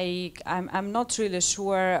 I'm not really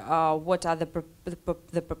sure what are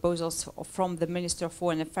the proposals from the Minister of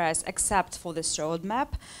Foreign Affairs, except for this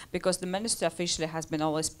roadmap, because the minister officially has been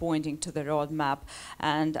always pointing to the roadmap.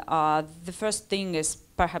 And the first thing is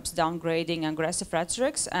perhaps downgrading aggressive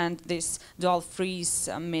rhetorics and this dual freeze,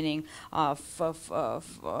 meaning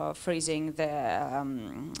freezing the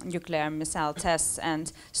nuclear missile tests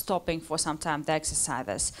and stopping for some time the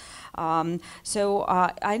exercises. So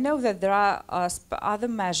I know that there are other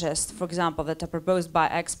measures, for example, that are proposed by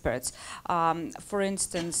experts. For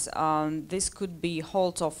instance, this could be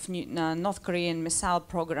halt of North Korean missile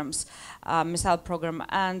program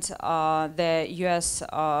and the U.S.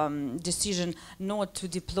 Decision not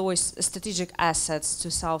to deploy strategic assets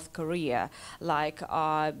to South Korea, like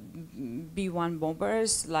B-1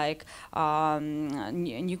 bombers, like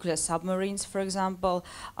nuclear submarines, for example.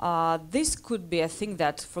 This could be a thing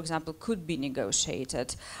that, for example, could be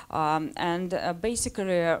negotiated.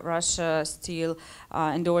 Basically, Russia still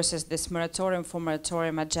endorses this moratorium for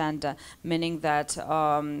moratorium agenda, meaning that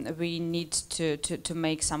we need to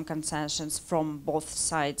make some concessions from both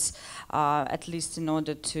sides, at least in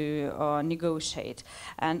order to negotiate.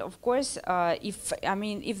 And of course,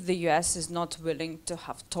 if the U.S. is not willing to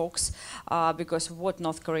have talks, because what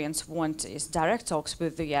North Koreans want is direct talks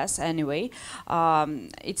with the U.S. anyway,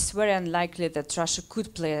 it's very unlikely that Russia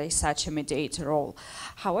could play such a mediator role.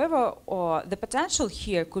 However, the potential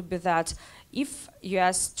here could be that if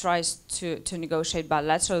U.S. tries to negotiate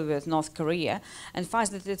bilaterally with North Korea and finds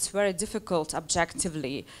that it's very difficult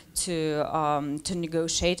objectively to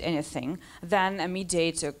negotiate anything, then a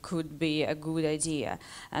mediator could be a good idea.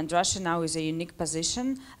 And Russia now is a unique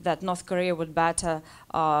position that North Korea would better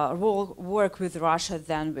work with Russia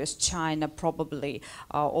than with China, probably,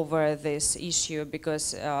 over this issue,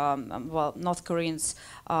 because North Koreans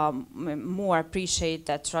more appreciate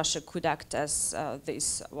that Russia could act as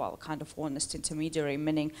this kind of honest intermediary,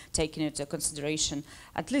 meaning taking into consideration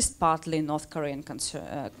at least partly North Korean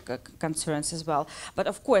concerns as well. But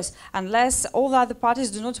of course, unless all the other parties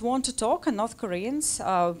do not want to talk, and North Koreans,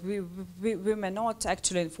 we may not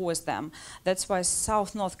actually enforce them. That's why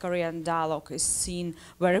South-North Korean dialogue is seen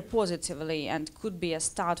very positively and could be a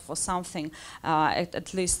start for something,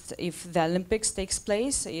 at least if the Olympics takes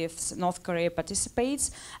place, if North Korea participates.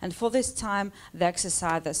 And for this time, the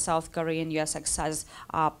exercise, the South Korean-US exercises,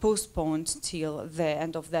 are postponed till the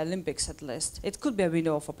end of the Olympics at least. It could be a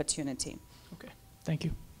window of opportunity. Okay, thank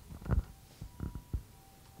you.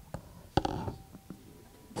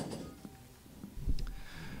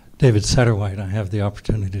 David Satterwhite. I have the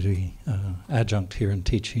opportunity to be adjunct here in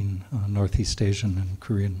teaching Northeast Asian and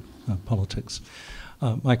Korean politics.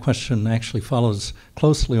 My question actually follows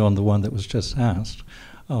closely on the one that was just asked.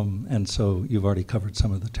 And so you've already covered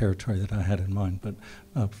some of the territory that I had in mind, but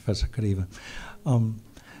Professor Kireeva,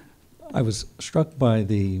 I was struck by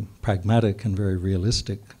the pragmatic and very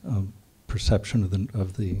realistic perception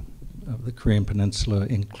of the Korean Peninsula,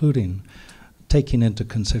 including taking into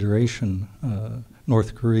consideration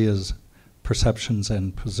North Korea's perceptions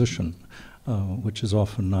and position, which is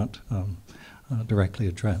often not directly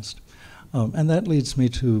addressed. And that leads me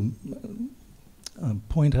to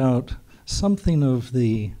point out something of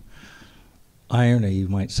the irony, you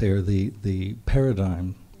might say, or the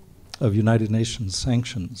paradigm of United Nations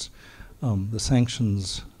sanctions. The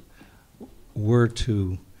sanctions were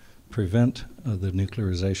to prevent the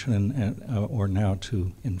nuclearization or now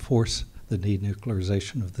to enforce the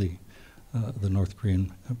denuclearization of the North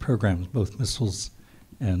Korean programs, both missiles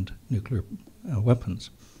and nuclear weapons.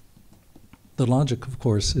 The logic, of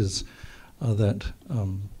course, is that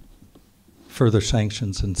further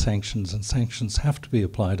sanctions and sanctions and sanctions have to be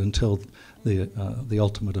applied until the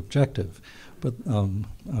ultimate objective. But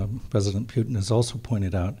President Putin has also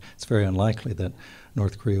pointed out it's very unlikely that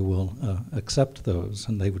North Korea will accept those,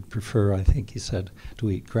 and they would prefer, I think he said,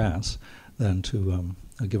 to eat grass than to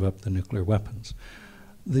give up the nuclear weapons.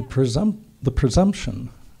 The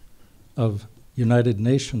presumption of United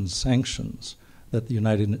Nations sanctions that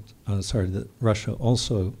that Russia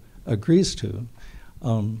also agrees to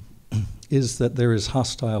is that there is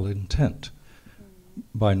hostile intent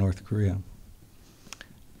by North Korea.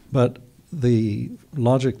 But the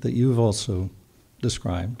logic that you've also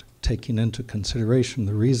described, taking into consideration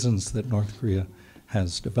the reasons that North Korea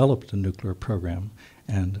has developed a nuclear program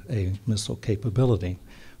and a missile capability,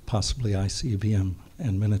 possibly ICBM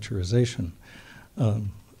and miniaturization,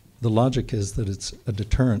 the logic is that it's a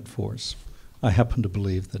deterrent force. I happen to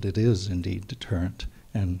believe that it is indeed deterrent,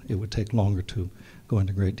 and it would take longer to go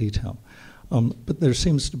into great detail. But there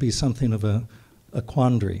seems to be something of a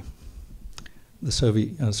quandary.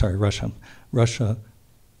 Russia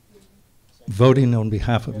voting on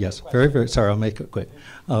behalf of, yes, very, sorry, I'll make it quick.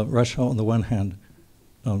 Russia, on the one hand,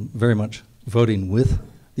 very much voting with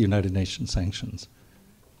the United Nations sanctions,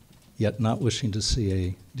 yet not wishing to see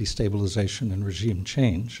a destabilization and regime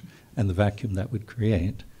change and the vacuum that would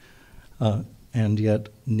create, and yet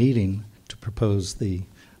needing to propose the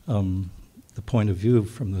point of view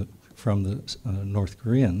from the North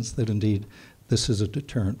Koreans that indeed this is a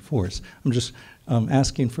deterrent force. I'm just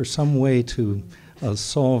asking for some way to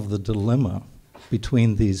solve the dilemma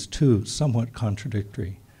between these two somewhat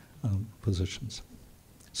contradictory positions.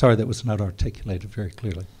 Sorry that was not articulated very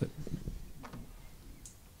clearly. But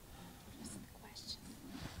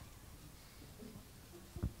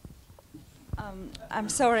I'm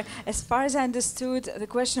sorry. As far as I understood, the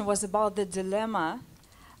question was about the dilemma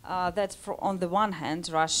that, on the one hand,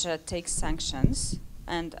 Russia takes sanctions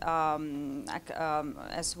and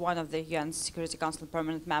as one of the UN Security Council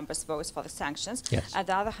permanent members votes for the sanctions. Yes. At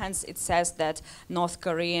the other hand, it says that North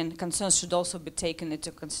Korean concerns should also be taken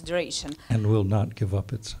into consideration. And will not give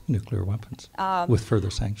up its nuclear weapons with further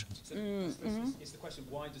sanctions. So is the question,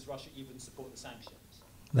 why does Russia even support the sanctions?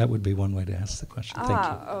 That would be one way to ask the question. Thank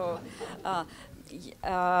you.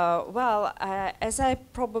 Well, as I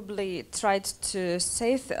probably tried to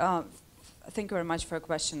say, thank you very much for your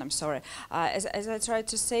question, I'm sorry. As I tried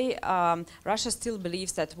to say, Russia still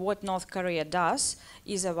believes that what North Korea does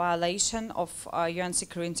is a violation of UN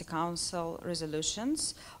Security Council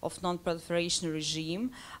resolutions of non-proliferation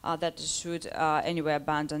regime that should anyway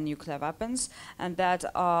abandon nuclear weapons, and that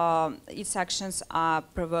its actions are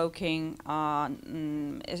provoking, are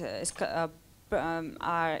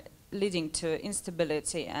leading to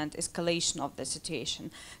instability and escalation of the situation.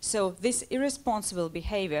 So this irresponsible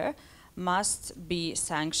behavior must be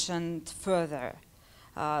sanctioned further.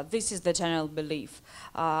 This is the general belief.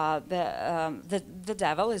 The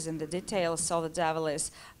devil is in the details, so the devil is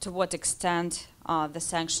to what extent the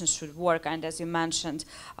sanctions should work. And as you mentioned,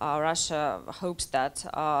 Russia hopes that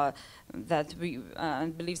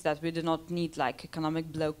believes that we do not need like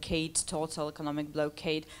economic blockade, total economic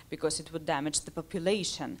blockade, because it would damage the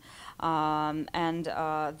population.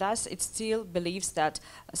 Thus it still believes that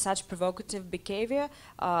such provocative behavior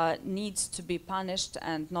needs to be punished,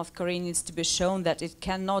 and North Korea needs to be shown that it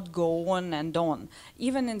cannot go on and on,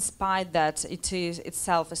 even in spite that it is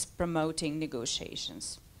itself is promoting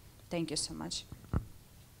negotiations. Thank you so much.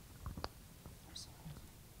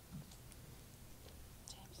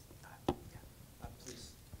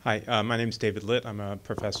 Hi, my name is David Litt. I'm a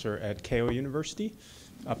professor at Keio University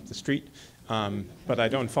up the street, but I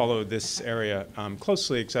don't follow this area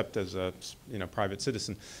closely except as a private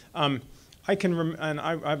citizen.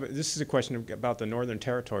 This is a question about the Northern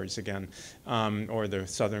Territories again, or the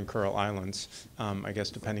Southern Kuril Islands, I guess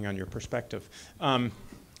depending on your perspective.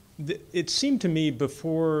 It seemed to me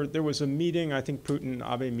before there was a meeting, I think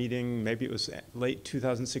Putin-Abe meeting, maybe it was late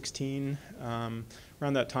 2016,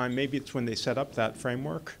 around that time, maybe it's when they set up that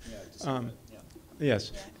framework.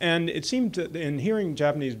 Yes, and it seemed that in hearing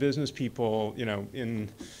Japanese business people, in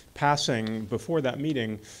passing before that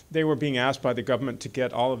meeting, they were being asked by the government to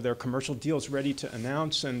get all of their commercial deals ready to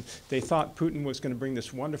announce, and they thought Putin was going to bring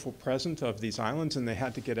this wonderful present of these islands, and they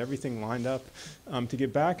had to get everything lined up to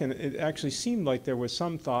get back. And it actually seemed like there was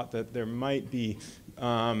some thought that there might be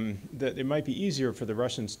that it might be easier for the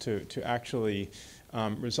Russians to actually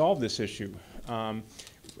resolve this issue.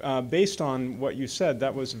 Based on what you said,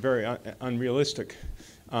 that was a very unrealistic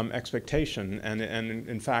expectation, and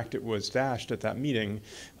in fact it was dashed at that meeting.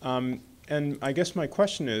 And I guess my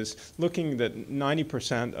question is, looking that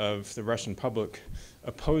 90% of the Russian public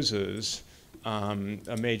opposes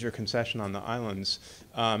a major concession on the islands,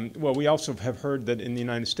 well, we also have heard that in the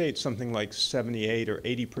United States, something like 78 or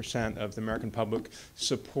 80% of the American public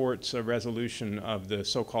supports a resolution of the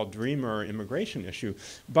so-called dreamer immigration issue,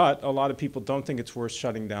 but a lot of people don't think it's worth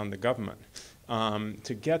shutting down the government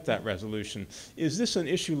to get that resolution. Is this an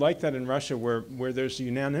issue like that in Russia where there's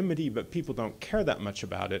unanimity but people don't care that much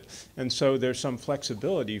about it, and so there's some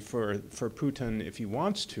flexibility for Putin, if he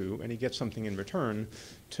wants to, and he gets something in return,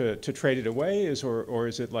 to trade it away? Or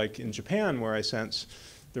is it like in Japan, where I sense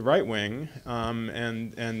the right wing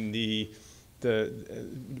and the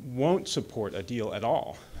won't support a deal at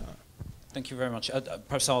all? Thank you very much.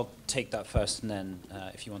 Perhaps I'll take that first, and then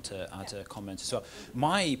if you want to add a comment as well.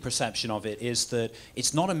 My perception of it is that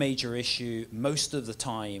it's not a major issue most of the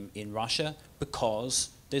time in Russia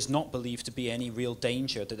because there's not believed to be any real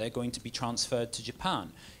danger that they're going to be transferred to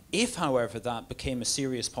Japan. If, however, that became a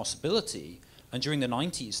serious possibility, and during the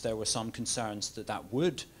 90s there were some concerns that that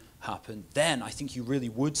would happen, then I think you really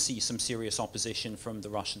would see some serious opposition from the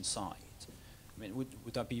Russian side. I mean,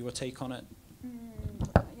 would that be your take on it?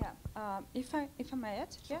 If I may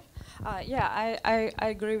add, I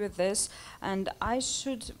agree with this, and I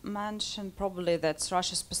should mention probably that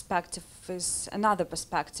Russia's perspective is another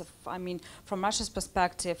perspective. I mean, from Russia's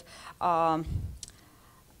perspective, the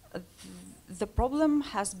problem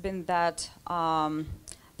has been that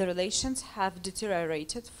the relations have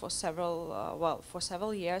deteriorated for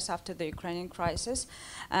several years after the Ukrainian crisis,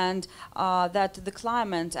 and that the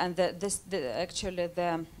climate and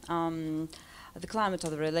the climate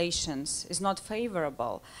of the relations is not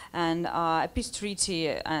favorable, and a peace treaty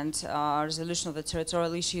and resolution of the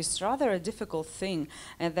territorial issue is rather a difficult thing,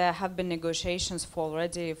 and there have been negotiations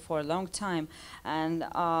already for a long time, and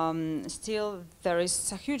still there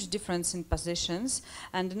is a huge difference in positions,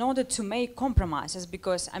 and in order to make compromises,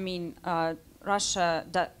 because I mean Russia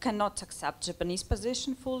cannot accept Japanese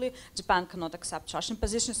position fully, Japan cannot accept Russian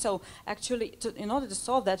position, so actually in order to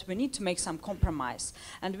solve that we need to make some compromise,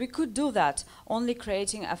 and we could do that only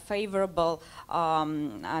creating a favorable,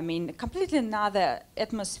 I mean completely another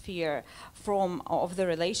atmosphere of the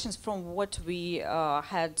relations from what we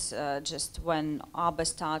had just when Abe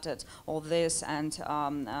started all this and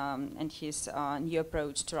his new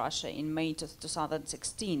approach to Russia in May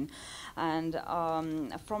 2016. And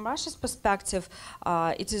from Russia's perspective,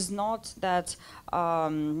 it is not that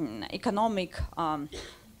economic,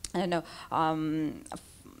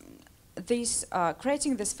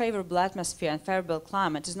 creating this favorable atmosphere and favorable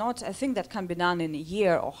climate is not a thing that can be done in a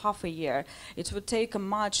year or half a year. It would take a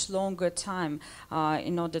much longer time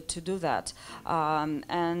in order to do that.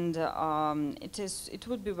 It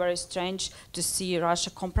would be very strange to see Russia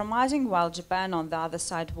compromising while Japan on the other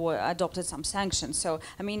side adopted some sanctions. So,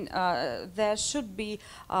 I mean, there should be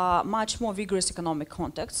much more vigorous economic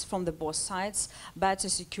contacts from the both sides, better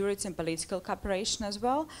security and political cooperation as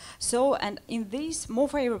well. So, and in these more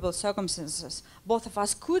favorable circumstances, both of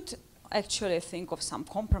us could actually think of some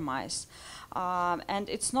compromise. And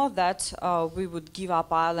it's not that we would give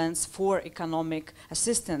up islands for economic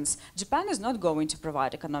assistance. Japan is not going to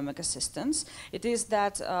provide economic assistance. It is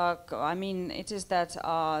that, the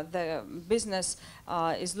business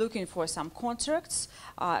is looking for some contracts,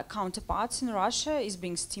 counterparts in Russia is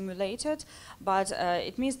being stimulated, but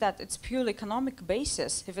it means that it's purely economic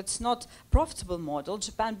basis. If it's not profitable model,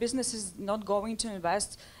 Japan business is not going to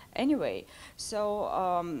invest anyway. So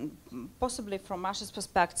possibly from Russia's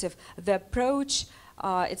perspective, the approach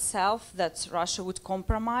itself that Russia would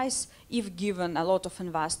compromise if given a lot of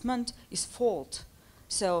investment is fault.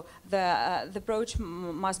 So the approach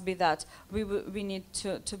must be that we need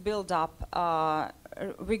to build up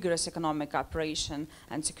rigorous economic cooperation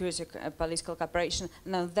and security political cooperation,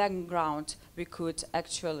 and on that ground we could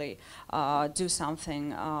actually do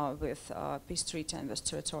something with peace treaty and this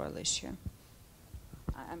territorial issue.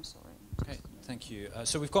 I'm sorry. Okay, thank you.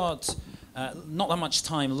 So we've got not that much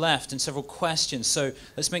time left and several questions, so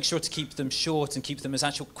let's make sure to keep them short and keep them as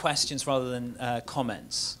actual questions rather than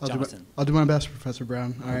comments. Jonathan. I'll do my best, Professor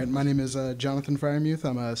Brown. All right, my name is Jonathan Fryermuth.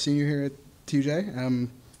 I'm a senior here at TUJ.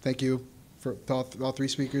 Thank you to all three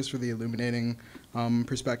speakers for the illuminating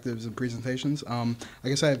perspectives and presentations. I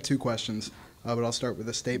guess I have two questions, but I'll start with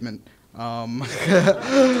a statement. So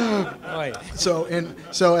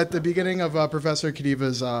at the beginning of Professor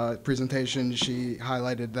Kireeva's presentation, she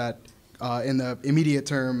highlighted that in the immediate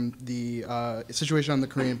term, the situation on the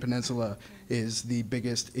Korean Peninsula is the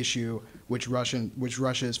biggest issue which Russia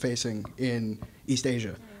is facing in East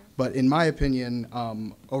Asia. But in my opinion,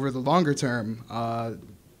 over the longer term,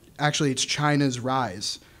 actually it's China's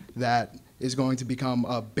rise that is going to become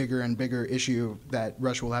a bigger and bigger issue that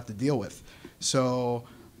Russia will have to deal with. So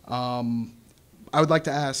I would like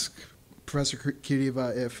to ask Professor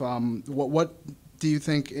Kireeva if what do you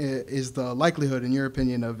think is the likelihood, in your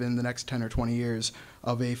opinion, of in the next 10 or 20 years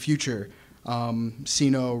of a future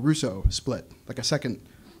Sino-Russo split, like a second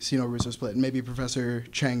Sino-Russo split? And maybe Professor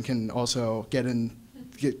Cheng can also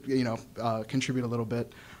contribute a little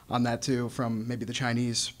bit on that too, from maybe the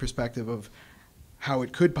Chinese perspective of how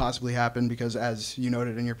it could possibly happen, because as you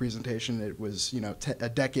noted in your presentation, it was a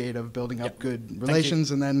decade of building up good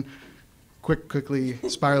relations and then quickly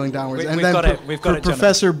spiraling downwards. And then for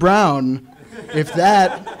Professor Brown, if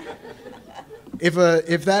that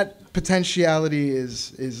potentiality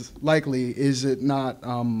is likely, is it not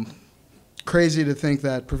crazy to think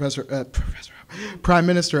that Prime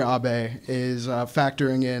Minister Abe is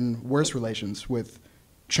factoring in worse relations with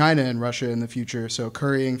China and Russia in the future, so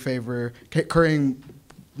currying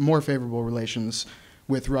more favorable relations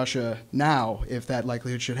with Russia now, if that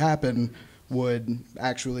likelihood should happen, would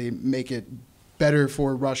actually make it better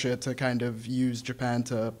for Russia to kind of use Japan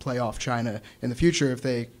to play off China in the future if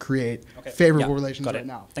they create favorable relations right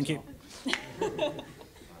now. Thank you. Will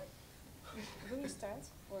you start,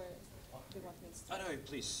 or do you want me to start? No,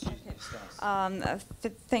 please.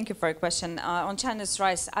 Thank you for your question. On China's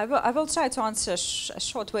rise, I will try to answer a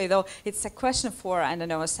short way, though it's a question for, I don't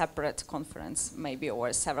know, a separate conference, maybe,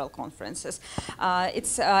 or several conferences.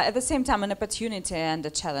 It's at the same time an opportunity and a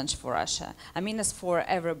challenge for Russia. I mean, it's for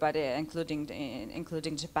everybody, including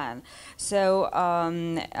Japan. So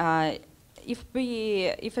if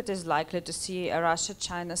it is likely to see a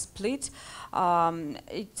Russia-China split,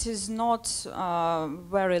 it is not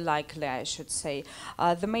very likely, I should say.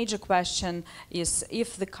 The major question is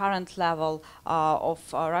if the current level of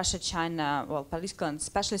Russia-China, well, political and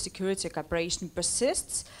especially security cooperation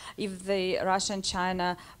persists, if the Russia and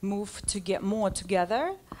China move to get more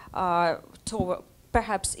together,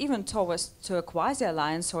 perhaps even towards a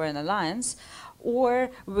quasi-alliance or an alliance, or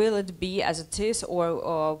will it be as it is,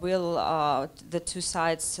 or will the two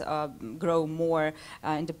sides grow more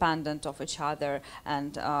independent of each other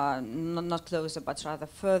and not closer but rather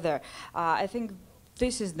further? I think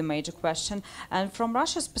this is the major question. And from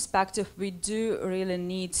Russia's perspective, we do really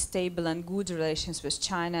need stable and good relations with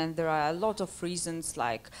China, and there are a lot of reasons,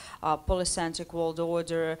 like polycentric world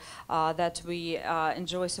order, that we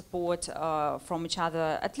enjoy support from each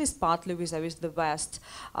other, at least partly vis-a-vis the West,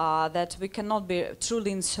 that we cannot be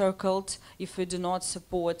truly encircled if we do not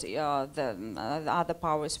support the other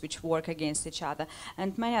powers which work against each other,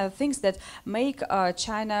 and many other things that make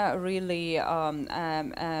China really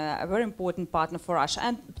a very important partner for Russia.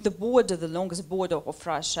 And the longest border of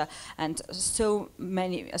Russia, and so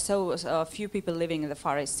few people living in the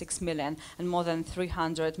Far East, 6 million, and more than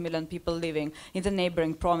 300 million people living in the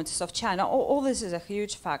neighboring provinces of China. All this is a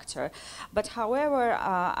huge factor. But however,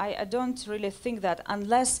 I don't really think that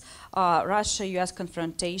unless Russia-US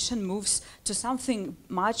confrontation moves to something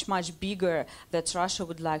much, much bigger, that Russia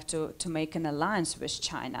would like to make an alliance with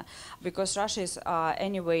China, because Russia is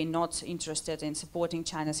anyway not interested in supporting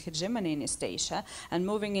China's hegemony in East Asia, and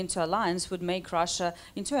moving into alliance would make Russia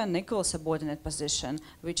into an equal subordinate position,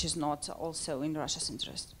 which is not also in Russia's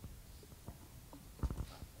interest.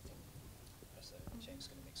 Cheng's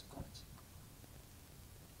going to make some comments.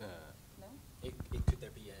 Could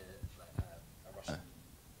there be a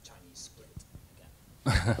Russian-Chinese split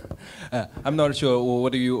again? I'm not sure.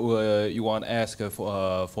 What do you want to ask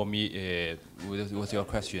for me with your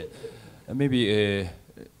question? Maybe.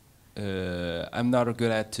 I'm not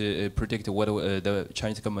good at predict what the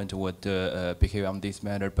Chinese government would behave on this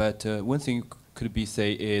matter, but one thing could be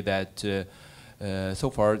say that so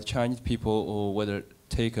far the Chinese people would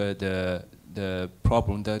take the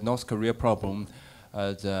problem, the North Korea problem,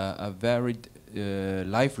 as a very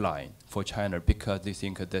lifeline for China, because they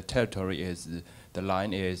think the territory is the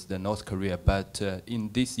line is the North Korea. But in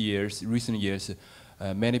recent years,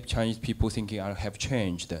 many Chinese people thinking have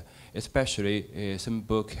changed. Especially, some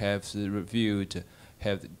books have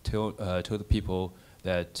told people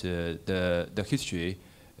that the history,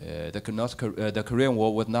 the Korean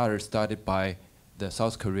War was not started by the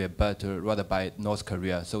South Korea, but rather by North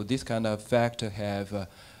Korea. So this kind of fact have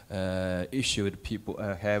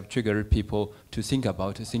have triggered people to think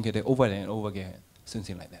it over and over again,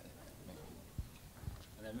 something like that.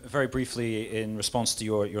 And Very briefly, in response to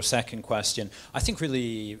your second question, I think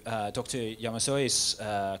really Dr. Yamazoe's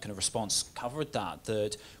kind of response covered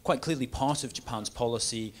that quite clearly part of Japan's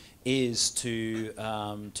policy is to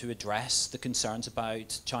address the concerns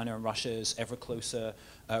about China and Russia's ever closer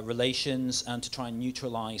relations and to try and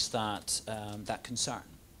neutralize that concern.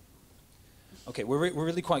 Okay, we're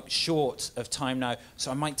really quite short of time now,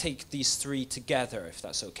 so I might take these three together if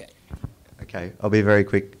that's okay. Okay, I'll be very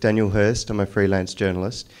quick. Daniel Hurst, I'm a freelance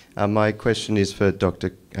journalist. My question is for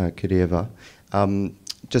Dr. Kireeva.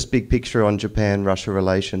 Just big picture on Japan-Russia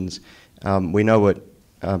relations. We know what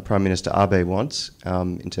Prime Minister Abe wants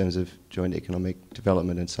in terms of joint economic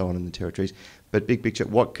development and so on in the territories, but big picture,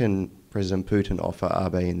 what can President Putin offer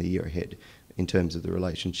Abe in the year ahead in terms of the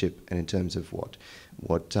relationship and in terms of what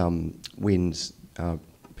wins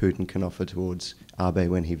Putin can offer towards Abe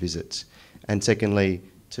when he visits? And secondly,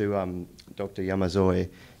 to Dr. Yamazoe,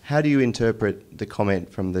 how do you interpret the comment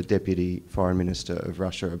from the Deputy Foreign Minister of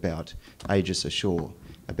Russia about Aegis ashore,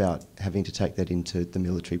 about having to take that into the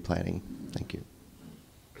military planning? Thank you.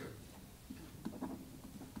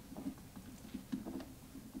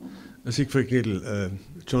 Siegfried Giedel,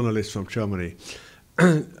 journalist from Germany.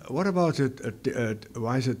 What about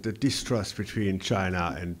why is it the distrust between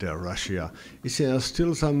China and Russia? Is there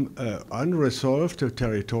still some unresolved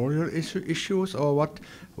territorial issues, or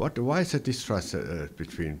why is the distrust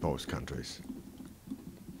between both countries?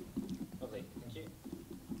 Lovely, thank you.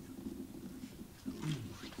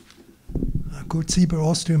 Kurt Sieber,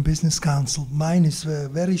 Austrian Business Council. Mine is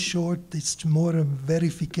very short. It's more a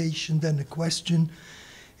verification than a question.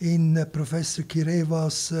 In Professor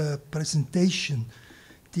Kireeva's presentation,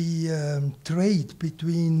 the trade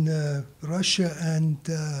between Russia and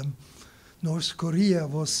North Korea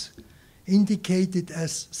was indicated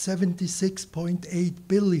as 76.8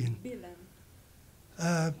 billion.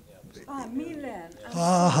 Million.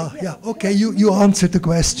 Yeah, okay, you answered the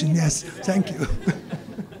question, yes, thank you.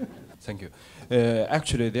 Thank you.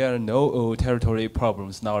 Actually, there are no territory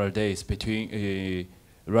problems nowadays between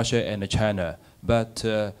Russia and China. But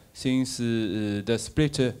since the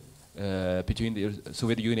split between the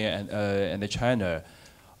Soviet Union and China,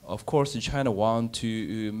 of course, China would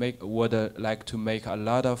like to make a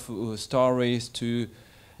lot of stories to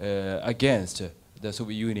against the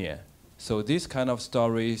Soviet Union. So this kind of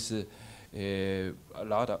stories, a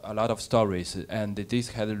lot of stories, and this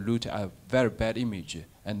has rooted a very bad image.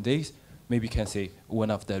 And this maybe can say one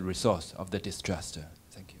of the results of the distrust.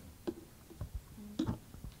 Thank you.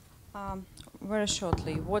 Very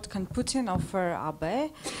shortly, what can Putin offer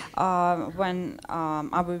Abe when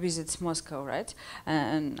Abe visits Moscow, right?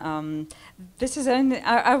 And this is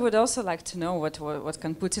I would also like to know what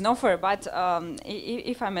can Putin offer, but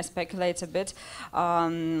if I may speculate a bit,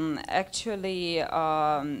 actually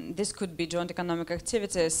this could be joint economic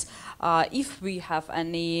activities if we have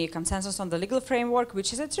any consensus on the legal framework,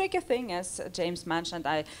 which is a tricky thing, as James mentioned.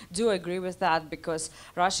 I do agree with that because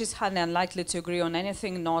Russia is highly unlikely to agree on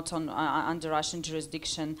anything not on under Russian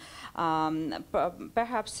jurisdiction.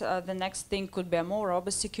 Perhaps the next thing could be a more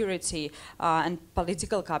robust security and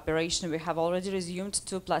political cooperation. We have already resumed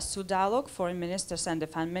 2+2 dialogue, foreign ministers and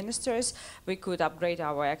defense ministers. We could upgrade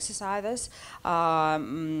our exercises,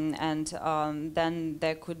 and then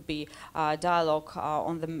there could be dialogue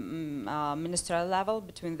on the ministerial level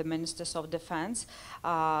between the ministers of defense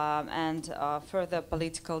and further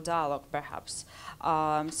political dialogue, perhaps.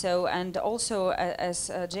 And also,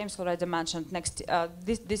 as James already mentioned,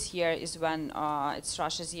 this year is when it's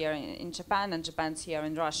Russia's year in Japan and Japan's year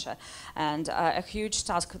in Russia. And a huge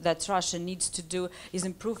task that Russia needs to do is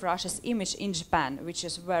improve Russia's image in Japan, which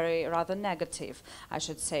is rather negative, I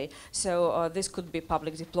should say. So this could be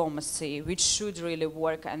public diplomacy, which should really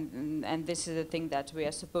work, and this is the thing that we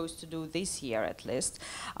are supposed to do this year at least.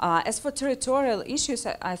 As for territorial issues,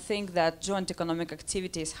 I think that joint economic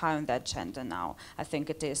activity is high on the agenda now. I think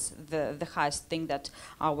it is the highest thing that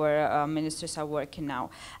our ministers are working now.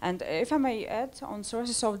 And if I may add on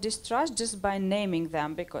sources of distrust, just by naming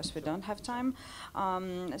them, because we don't have time.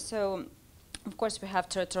 Of course, we have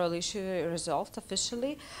territorial issue resolved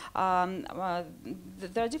officially. There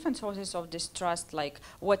are different sources of distrust, like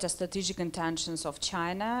what are strategic intentions of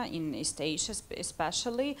China in East Asia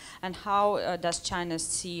especially, and how does China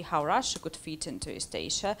see how Russia could fit into East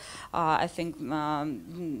Asia. I think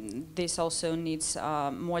this also needs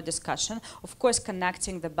more discussion. Of course,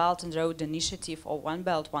 connecting the Belt and Road Initiative, or One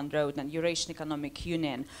Belt, One Road, and Eurasian Economic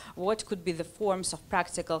Union. What could be the forms of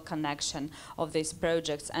practical connection of these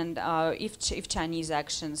projects? And if Russia, if Chinese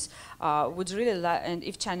actions would really, and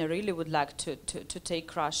if China really would like to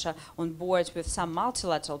take Russia on board with some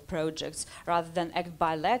multilateral projects rather than act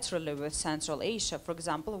bilaterally with Central Asia, for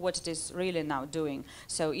example, what it is really now doing.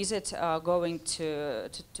 So is it going to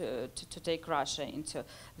take Russia into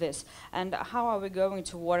this? And how are we going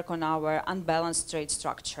to work on our unbalanced trade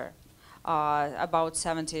structure? About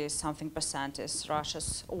 70-something% is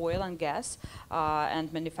Russia's oil and gas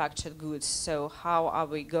and manufactured goods. So how are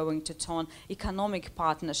we going to turn economic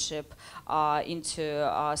partnership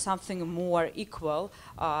into something more equal?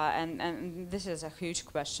 And this is a huge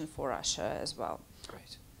question for Russia as well.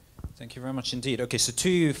 Great. Thank you very much indeed. Okay, so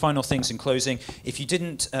two final things in closing. If you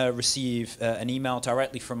didn't receive an email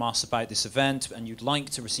directly from us about this event and you'd like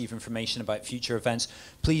to receive information about future events,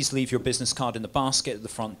 please leave your business card in the basket at the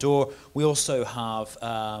front door. We also have,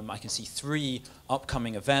 I can see 3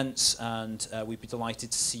 upcoming events, and we'd be delighted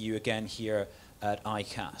to see you again here at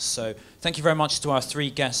ICAS. So thank you very much to our 3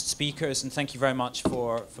 guest speakers, and thank you very much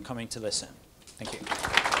for coming to listen. Thank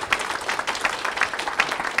you.